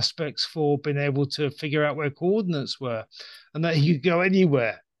aspects for being able to figure out where coordinates were, and that he could go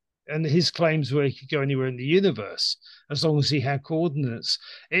anywhere. And his claims were he could go anywhere in the universe as long as he had coordinates.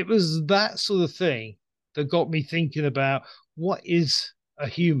 It was that sort of thing that got me thinking about what is a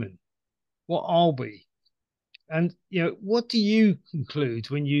human? What are we? And what do you conclude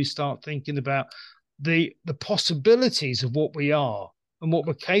when you start thinking about the possibilities of what we are and what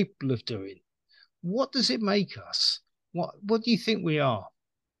we're capable of doing? What does it make us? What do you think we are?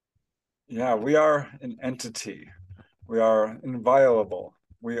 Yeah, we are an entity. We are inviolable.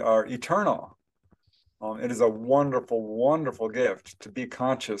 We are eternal. It is a wonderful, wonderful gift to be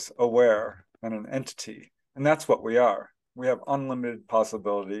conscious, aware, and an entity. And that's what we are. We have unlimited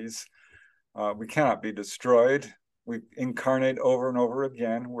possibilities. We cannot be destroyed. We incarnate over and over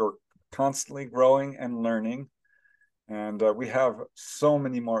again. We're constantly growing and learning. And we have so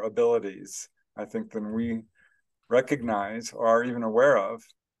many more abilities, I think, than we recognize or are even aware of,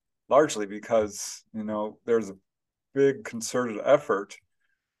 largely because, there's a big concerted effort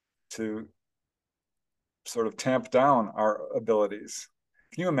to sort of tamp down our abilities.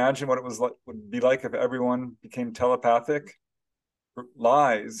 Can you imagine what it would be like if everyone became telepathic?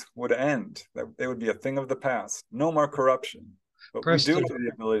 Lies would end. That it would be a thing of the past. No more corruption. But Preston, we do have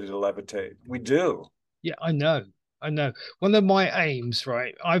the ability to levitate. We do. Yeah, I know. One of my aims,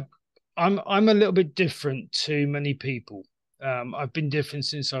 right? I'm a little bit different to many people. I've been different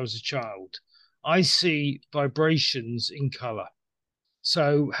since I was a child. I see vibrations in color.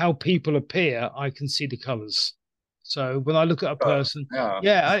 So how people appear, I can see the colors. So when I look at a person,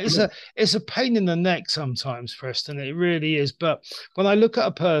 it's a pain in the neck sometimes, Preston. It really is. But when I look at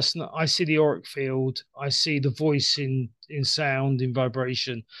a person, I see the auric field, I see the voice in sound, in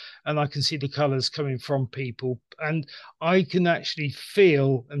vibration, and I can see the colors coming from people. And I can actually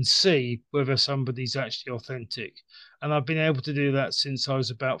feel and see whether somebody's actually authentic. And I've been able to do that since I was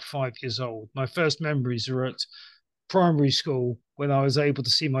about 5 years old. My first memories are at primary school when I was able to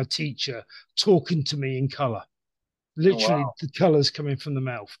see my teacher talking to me in color. Literally, the colors coming from the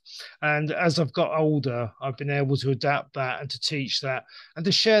mouth. And as I've got older, I've been able to adapt that and to teach that and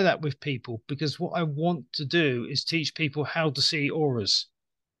to share that with people, because what I want to do is teach people how to see auras,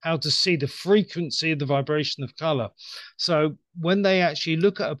 how to see the frequency of the vibration of color. So when they actually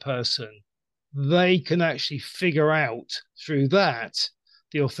look at a person, they can actually figure out through that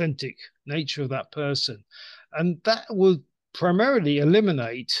the authentic nature of that person. And that will primarily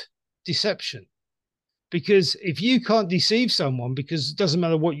eliminate deception. Because if you can't deceive someone, because it doesn't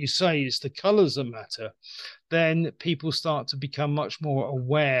matter what you say, it's the colors that matter, then people start to become much more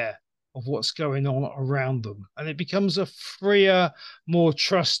aware of what's going on around them. And it becomes a freer, more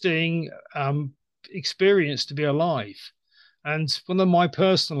trusting experience to be alive. And one of my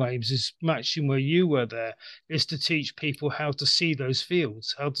personal aims is matching where you were there, is to teach people how to see those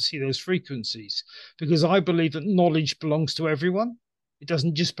fields, how to see those frequencies, because I believe that knowledge belongs to everyone. It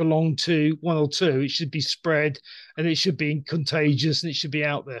doesn't just belong to one or two. It should be spread and it should be contagious and it should be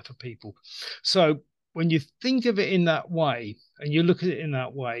out there for people. So when you think of it in that way and you look at it in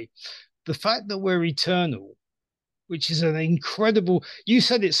that way, the fact that we're eternal, which is an incredible, you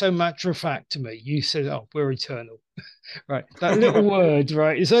said it so matter of fact to me. You said, oh, we're eternal. Right. That little word,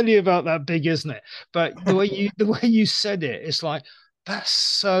 right? It's only about that big, isn't it? But the way you said it, it's like, that's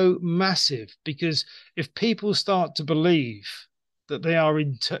so massive, because if people start to believe that they are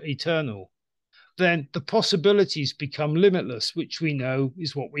eternal, then the possibilities become limitless, which we know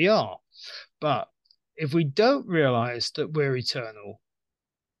is what we are. But if we don't realize that we're eternal,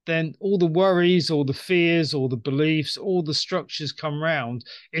 then all the worries, all the fears, all the beliefs, all the structures come round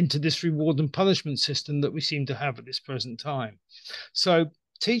into this reward and punishment system that we seem to have at this present time. So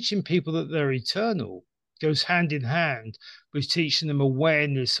teaching people that they're eternal goes hand in hand with teaching them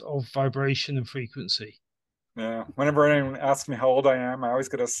awareness of vibration and frequency. Yeah. Whenever anyone asks me how old I am, I always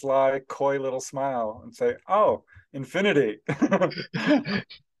get a sly, coy little smile and say, "Oh, infinity." They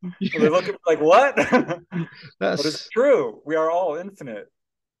Yeah, look at me like, "What?" But it's that's true. We are all infinite.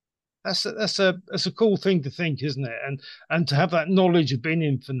 that's a cool thing to think, isn't it? And to have that knowledge of being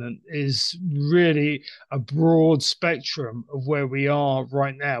infinite is really a broad spectrum of where we are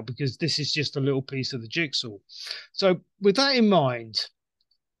right now, because this is just a little piece of the jigsaw. So with that in mind,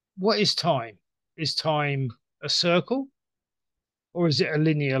 what is time? Is time a circle or is it a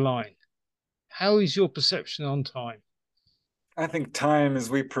linear line? How is your perception on time? I think time as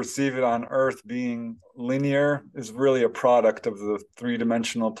we perceive it on Earth being linear is really a product of the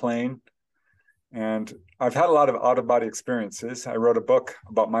three-dimensional plane. And I've had a lot of out of body experiences. I wrote a book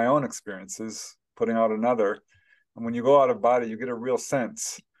about my own experiences, putting out another. And when you go out of body, you get a real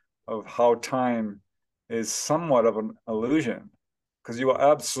sense of how time is somewhat of an illusion. Because you will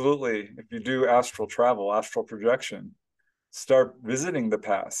absolutely, if you do astral travel, astral projection, start visiting the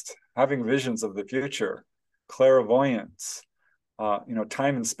past, having visions of the future, clairvoyance.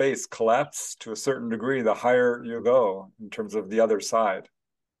 Time and space collapse to a certain degree the higher you go in terms of the other side.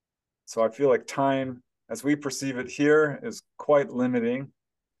 So I feel like time, as we perceive it here, is quite limiting.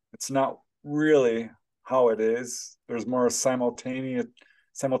 It's not really how it is. There's more simultaneousness.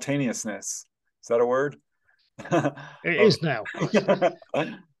 Is that a word? It of is now.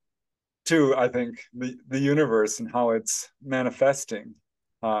 to, I think, the universe and how it's manifesting.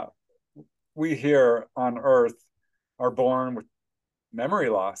 Uh, we here on Earth are born with memory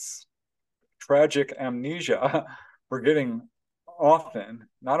loss, tragic amnesia. We're getting often,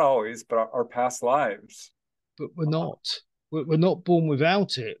 not always, but our past lives. But we're not. We're not born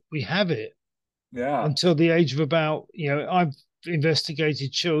without it. We have it Yeah. until the age of about, I've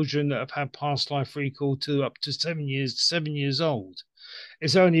investigated children that have had past life recall to up to 7 years old.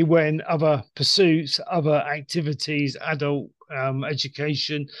 It's only when other pursuits, other activities, adult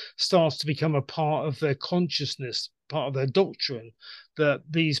education starts to become a part of their consciousness, part of their doctrine, that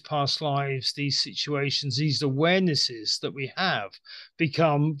these past lives, these situations, these awarenesses that we have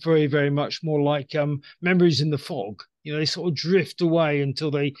become very, very much more like memories in the fog. They sort of drift away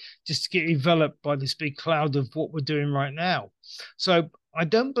until they just get enveloped by this big cloud of what we're doing right now. So I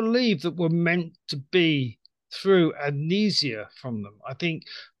don't believe that we're meant to be through amnesia from them. I think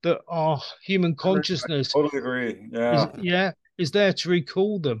that our human I consciousness totally agree. is, Yeah. yeah, is there to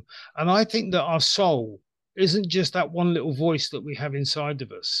recall them. And I think that our soul isn't just that one little voice that we have inside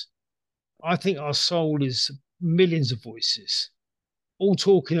of us. I think our soul is millions of voices, all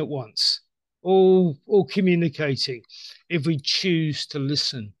talking at once, all communicating, if we choose to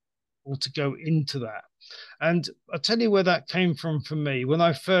listen or to go into that. And I'll tell you where that came from for me. When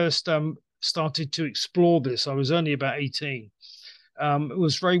I first started to explore this, I was only about 18. It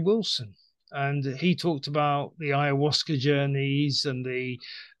was Ray Wilson. And he talked about the ayahuasca journeys and the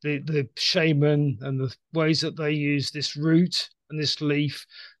shaman and the ways that they use this root and this leaf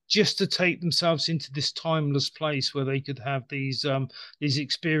just to take themselves into this timeless place where they could have these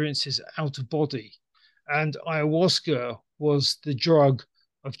experiences out of body. And ayahuasca was the drug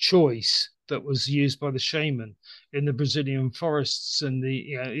of choice that was used by the shaman in the Brazilian forests and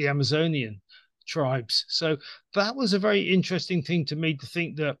the Amazonian tribes. So that was a very interesting thing to me, to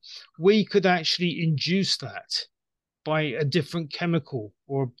think that we could actually induce that by a different chemical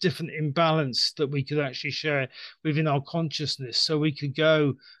or a different imbalance that we could actually share within our consciousness. So we could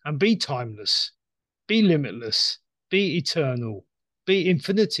go and be timeless, be limitless, be eternal, be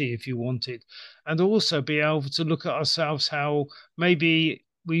infinity if you wanted, and also be able to look at ourselves how maybe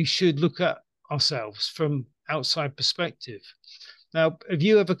we should look at ourselves from outside perspective. Now, have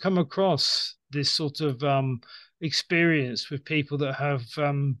you ever come across this sort of experience with people that have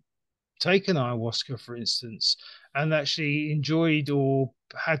taken ayahuasca, for instance, and actually enjoyed or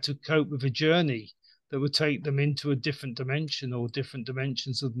had to cope with a journey that would take them into a different dimension or different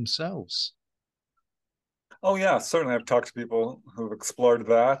dimensions of themselves? Oh, yeah. Certainly, I've talked to people who've explored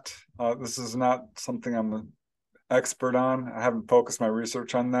that. This is not something I'm an expert on. I haven't focused my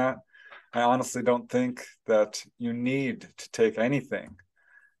research on that. I honestly don't think that you need to take anything.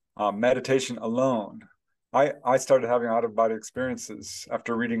 Meditation alone. I started having out of body experiences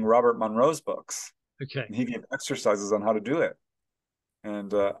after reading Robert Monroe's books, Okay. and he gave exercises on how to do it.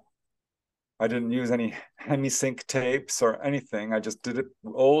 And I didn't use any hemisync tapes or anything. I just did it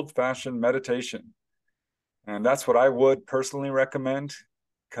old fashioned meditation. And that's what I would personally recommend,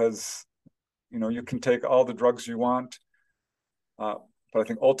 because you can take all the drugs you want, uh, but I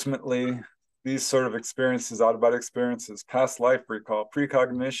think ultimately these sort of experiences, out of body experiences, past life recall,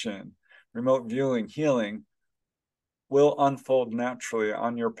 precognition, remote viewing, healing, will unfold naturally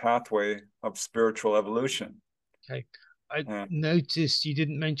on your pathway of spiritual evolution. Okay. I And noticed you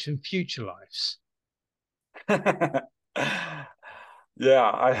didn't mention future lives.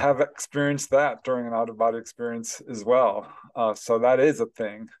 yeah, I have experienced that during an out-of-body experience as well. So that is a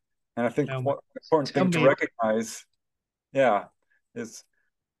thing. And I think Um, one important Tell thing to me, recognize, yeah, is,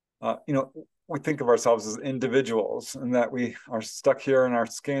 we think of ourselves as individuals and that we are stuck here in our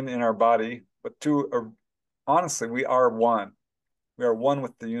skin, in our body, but honestly, we are one. We are one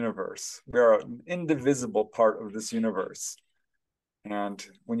with the universe. We are an indivisible part of this universe. And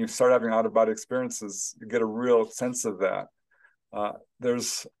when you start having out-of-body experiences, you get a real sense of that.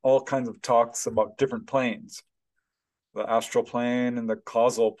 There's all kinds of talks about different planes, the astral plane and the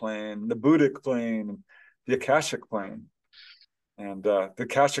causal plane, the Buddhic plane, the Akashic plane. And the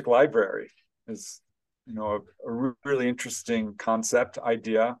Akashic Library is, a really interesting concept,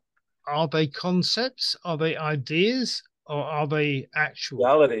 idea. are they concepts? Are they ideas? Or are they actual?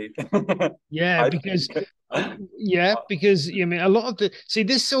 Reality. Yeah, I because think. I mean a lot of the see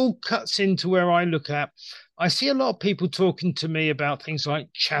this all cuts into where I look at. I see a lot of people talking to me about things like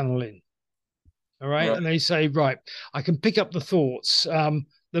channeling. All right. Right. And they say, right, I can pick up the thoughts.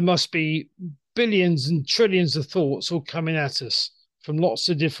 There must be billions and trillions of thoughts all coming at us from lots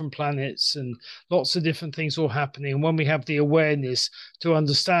of different planets and lots of different things all happening. And when we have the awareness to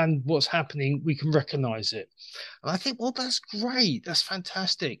understand what's happening, we can recognize it. And I think, well, that's great. That's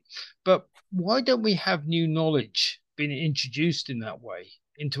fantastic. But why don't we have new knowledge being introduced in that way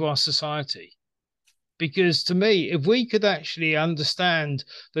into our society? Because to me, if we could actually understand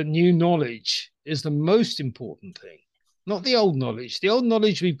that new knowledge is the most important thing, not the old knowledge. The old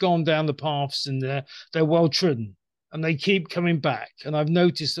knowledge, we've gone down the paths and they're well trodden and they keep coming back. And I've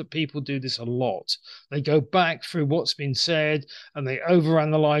noticed that people do this a lot. They go back through what's been said and they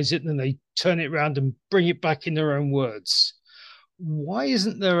overanalyze it and then they turn it around and bring it back in their own words. Why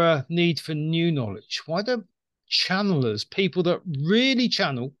isn't there a need for new knowledge? Why don't channelers, people that really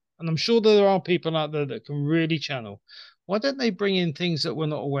channel, and I'm sure there are people out there that can really channel, why don't they bring in things that we're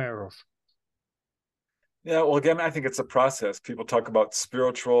not aware of? Yeah, well, again, I think it's a process. People talk about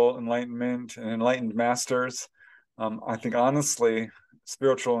spiritual enlightenment and enlightened masters. I think honestly,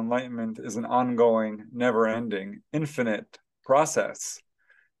 spiritual enlightenment is an ongoing, never-ending, infinite process,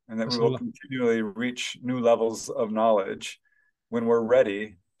 and that we That's a will lot. continually reach new levels of knowledge when we're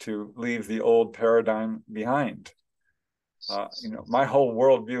ready to leave the old paradigm behind. My whole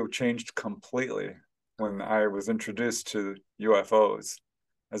worldview changed completely when I was introduced to UFOs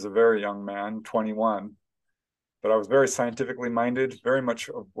as a very young man, 21. But I was very scientifically minded, very much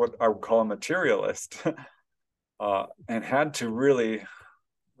of what I would call a materialist, and had to really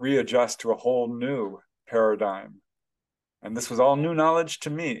readjust to a whole new paradigm. And this was all new knowledge to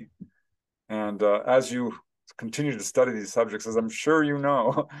me. And as you continue to study these subjects, as I'm sure you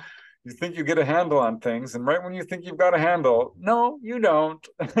know, you think you get a handle on things, and right when you think you've got a handle, no, you don't.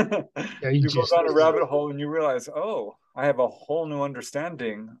 Yeah, you You go just down a rabbit hole and you realize, oh, I have a whole new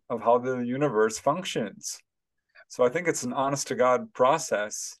understanding of how the universe functions. So I think it's an honest to God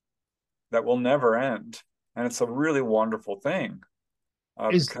process that will never end. And it's a really wonderful thing.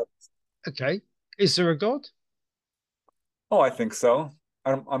 is Because, okay. Is there a God? oh, I think so.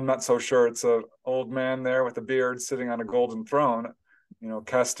 I'm not so sure it's an old man there with a beard sitting on a golden throne,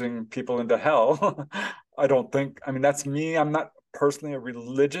 casting people into hell. I don't think, I mean, that's me. I'm not personally a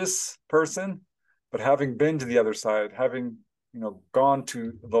religious person, but having been to the other side, having, gone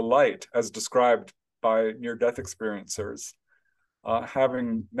to the light as described by near death experiencers,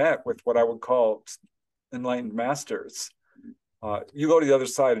 having met with what I would call enlightened masters, you go to the other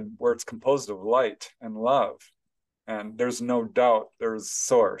side where it's composed of light and love, and there's no doubt there's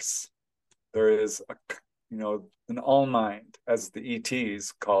source. There is an all mind, as the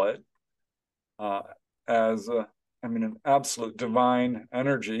ETs call it, uh, as an absolute divine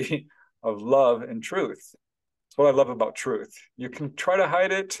energy of love and truth. That's what I love about truth. You can try to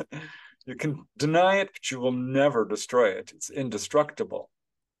hide it, you can deny it, but you will never destroy it. It's indestructible.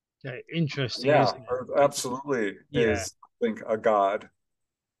 Okay, interesting, Yeah, isn't Earth it? absolutely Yeah. is, I think, a god,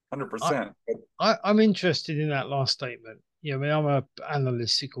 I, 100%. But I'm interested in that last statement. I mean, I'm a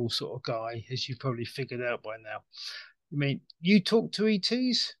analytical sort of guy, as you probably figured out by now. I mean, you talk to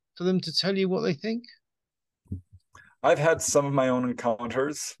ETs for them to tell you what they think? I've had some of my own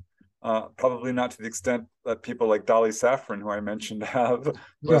encounters, probably not to the extent that people like Dolly Saffron, who I mentioned, have,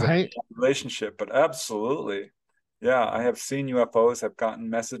 who has a Right. relationship, but absolutely. Yeah, I have seen UFOs, have gotten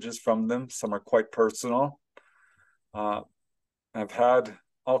messages from them. Some are quite personal. Uh, I've had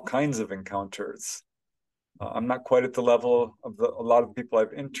all kinds of encounters. I'm not quite at the level of a lot of people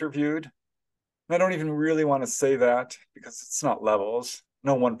I've interviewed. I don't even really want to say that because it's not levels.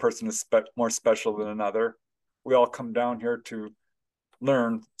 No one person is more special than another. We all come down here to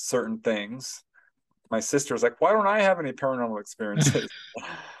learn certain things. My sister's like, why don't I have any paranormal experiences?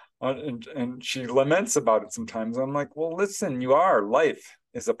 And she laments about it sometimes. I'm like, well, listen, life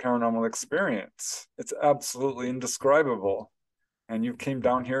is a paranormal experience. It's absolutely indescribable. And you came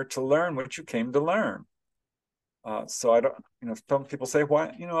down here to learn what you came to learn. So I don't, some people say,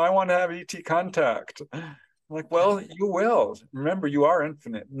 why, I want to have ET contact. I'm like, well, you will. Remember, you are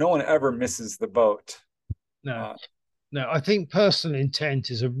infinite. No one ever misses the boat. No, no. I think personal intent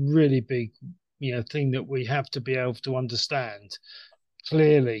is a really big, thing that we have to be able to understand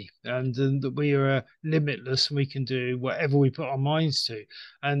clearly, and that we are limitless and we can do whatever we put our minds to,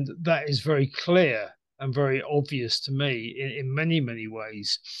 and that is very clear and very obvious to me in many many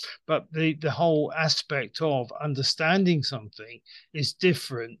ways. But the whole aspect of understanding something is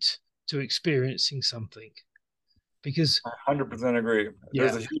different to experiencing something, because I 100% agree. yeah,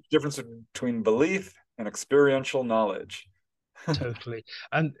 There's a huge difference between belief and experiential knowledge. totally.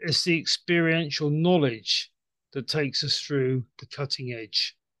 And it's the experiential knowledge that takes us through the cutting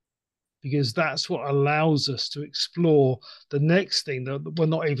edge, because that's what allows us to explore the next thing that we're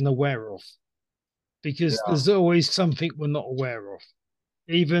not even aware of. Because Yeah. there's always something we're not aware of,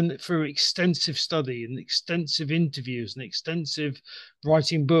 even through extensive study and extensive interviews and extensive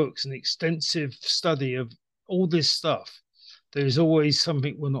writing books and extensive study of all this stuff. There's always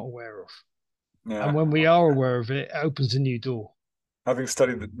something we're not aware of. And Yeah. when we are aware of it, it opens a new door. Having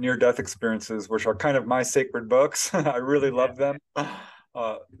studied the near-death experiences, which are kind of my sacred books, I really Yeah. love them.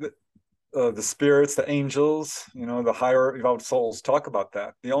 The spirits, the angels, the higher evolved souls talk about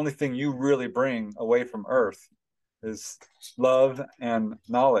that. The only thing you really bring away from Earth is love and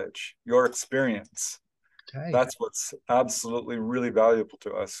knowledge, your experience. Okay. That's what's absolutely really valuable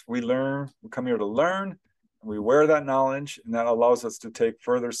to us. We come here to learn, and we wear that knowledge, and that allows us to take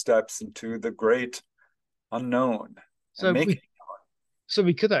further steps into the great unknown and So make it.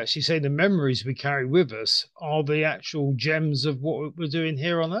 we could actually say the memories we carry with us are the actual gems of what we're doing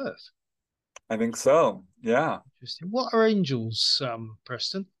here on Earth. I think so. Yeah. Interesting. What are angels,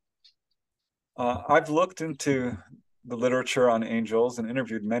 Preston? I've looked into the literature on angels and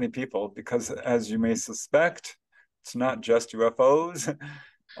interviewed many people because, as you may suspect, it's not just UFOs.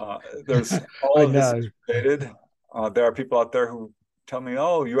 There's all I of this know. is related. There are people out there who tell me,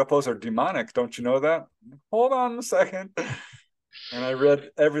 "Oh, UFOs are demonic. Don't you know that?" Hold on a second. And I read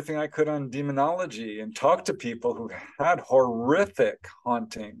everything I could on demonology and talked to people who had horrific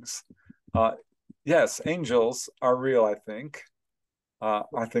hauntings. Uh, yes, angels are real, I think.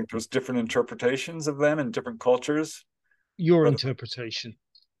 I think there's different interpretations of them in different cultures. Your But interpretation.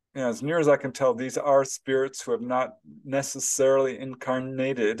 as near as I can tell, these are spirits who have not necessarily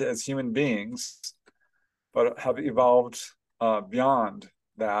incarnated as human beings, but have evolved beyond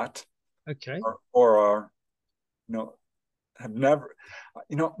that, Okay. or are, have never,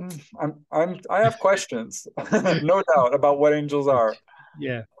 I have questions, no doubt, about what angels are,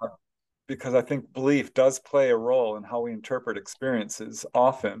 Yeah, because I think belief does play a role in how we interpret experiences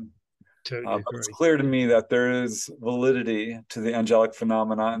often. totally But it's agree. clear to me that there is validity to the angelic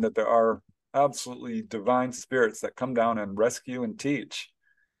phenomena and that there are absolutely divine spirits that come down and rescue and teach.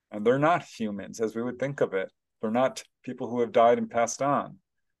 And they're not humans as we would think of it. They're not people who have died and passed on.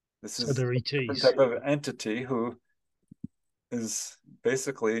 This So is they're a different ETs, type of entity who is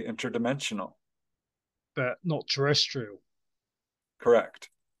basically interdimensional. but not terrestrial. Correct.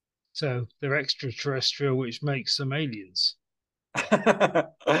 So they're extraterrestrial, which makes them aliens.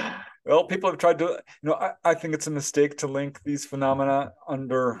 Well, people have tried to, I think it's a mistake to link these phenomena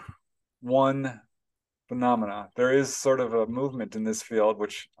under one phenomena. There is sort of a movement in this field,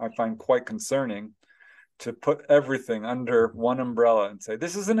 which I find quite concerning, to put everything under one umbrella and say,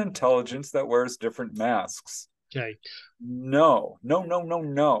 this is an intelligence that wears different masks. Okay. No, no, no, no,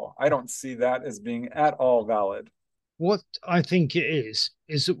 no. I don't see that as being at all valid. What I think it is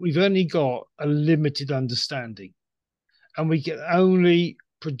that we've only got a limited understanding, and we can only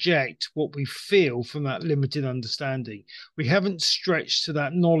project what we feel from that limited understanding. We haven't stretched to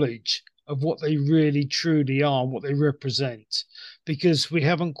that knowledge of what they really truly are and what they represent, because we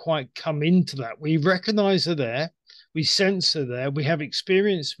haven't quite come into that. We recognize they're there, we sense they're there, we have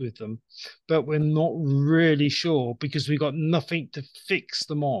experience with them, but we're not really sure because we got nothing to fix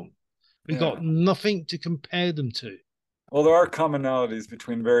them on. We got Yeah. nothing to compare them to. Well, there are commonalities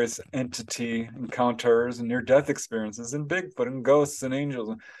between various entity encounters and near-death experiences and Bigfoot and ghosts and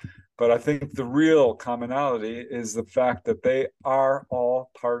angels. But I think the real commonality is the fact that they are all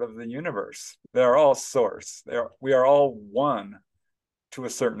part of the universe. They are all source. We are all one to a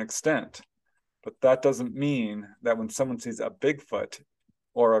certain extent. But that doesn't mean that when someone sees a Bigfoot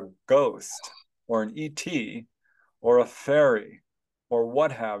or a ghost or an ET or a fairy or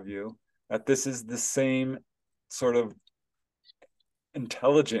what have you, that this is the same sort of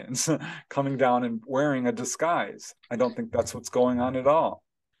intelligence coming down and wearing a disguise. I don't think that's what's going on at all.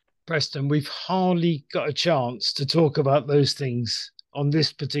 Preston, we've hardly got a chance to talk about those things on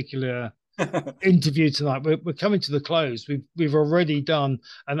this particular interview tonight. We're coming to the close. We've already done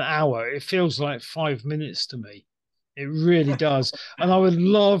an hour. It feels like 5 minutes to me. It really does. And I would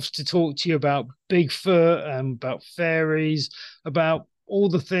love to talk to you about Bigfoot and about fairies, about all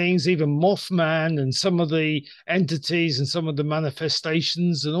the things, even Mothman and some of the entities and some of the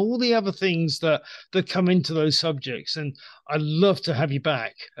manifestations and all the other things that come into those subjects. And I'd love to have you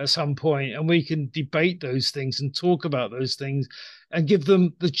back at some point and we can debate those things and talk about those things and give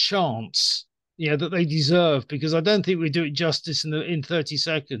them the chance, that they deserve, because I don't think we do it justice in 30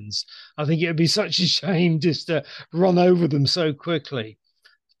 seconds. I think it would be such a shame just to run over them so quickly.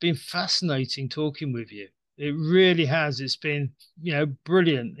 It's been fascinating talking with you. It really has. It's been,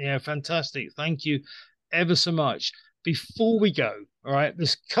 brilliant, fantastic. Thank you ever so much. Before we go, all right,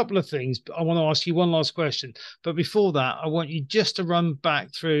 there's a couple of things. I want to ask you one last question. But before that, I want you just to run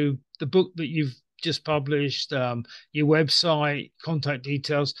back through the book that you've just published, your website, contact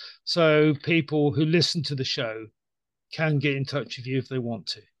details, so people who listen to the show can get in touch with you if they want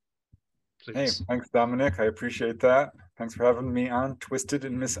to. Please. Hey, thanks, Dominic. I appreciate that. Thanks for having me on Twisted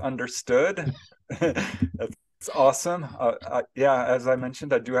and Misunderstood. That's awesome. Yeah, as I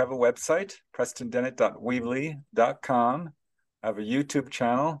mentioned, I do have a website, prestondennett.weebly.com. I have a YouTube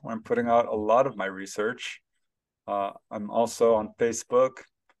channel where I'm putting out a lot of my research. I'm also on Facebook,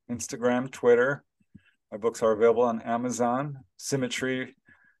 Instagram, Twitter. My books are available on Amazon. Symmetry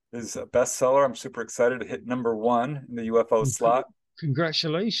is a bestseller. I'm super excited to hit #1 in the UFO slot.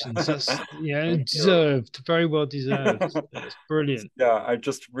 Congratulations. That's deserved. Very well deserved. That's brilliant. Yeah, I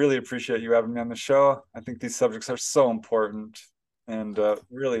just really appreciate you having me on the show. I think these subjects are so important and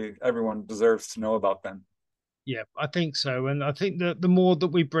really everyone deserves to know about them. Yeah, I think so. And I think that the more that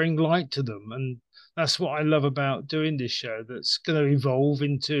we bring light to them, and that's what I love about doing this show, that's going to evolve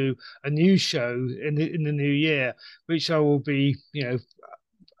into a new show in the new year, which I will be,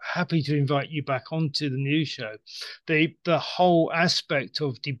 happy to invite you back onto the new show. The whole aspect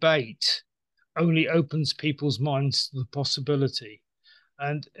of debate only opens people's minds to the possibility.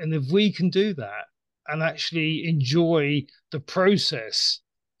 And if we can do that and actually enjoy the process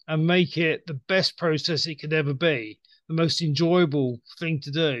and make it the best process it could ever be, the most enjoyable thing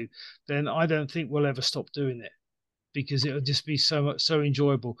to do, then I don't think we'll ever stop doing it, because it'll just be so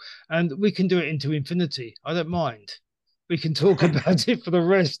enjoyable. And we can do it into infinity. I don't mind. We can talk about it for the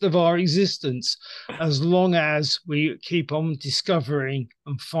rest of our existence, as long as we keep on discovering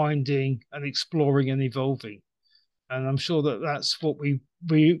and finding and exploring and evolving. And I'm sure that that's what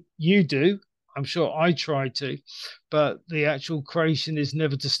you do. I'm sure I try to, but the actual creation is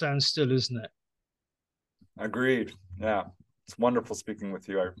never to stand still, isn't it? Agreed. Yeah. It's wonderful speaking with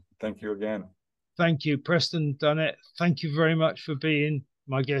you. I thank you again. Thank you, Preston Dunnett. Thank you very much for being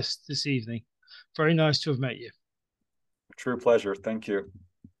my guest this evening. Very nice to have met you. True pleasure. Thank you.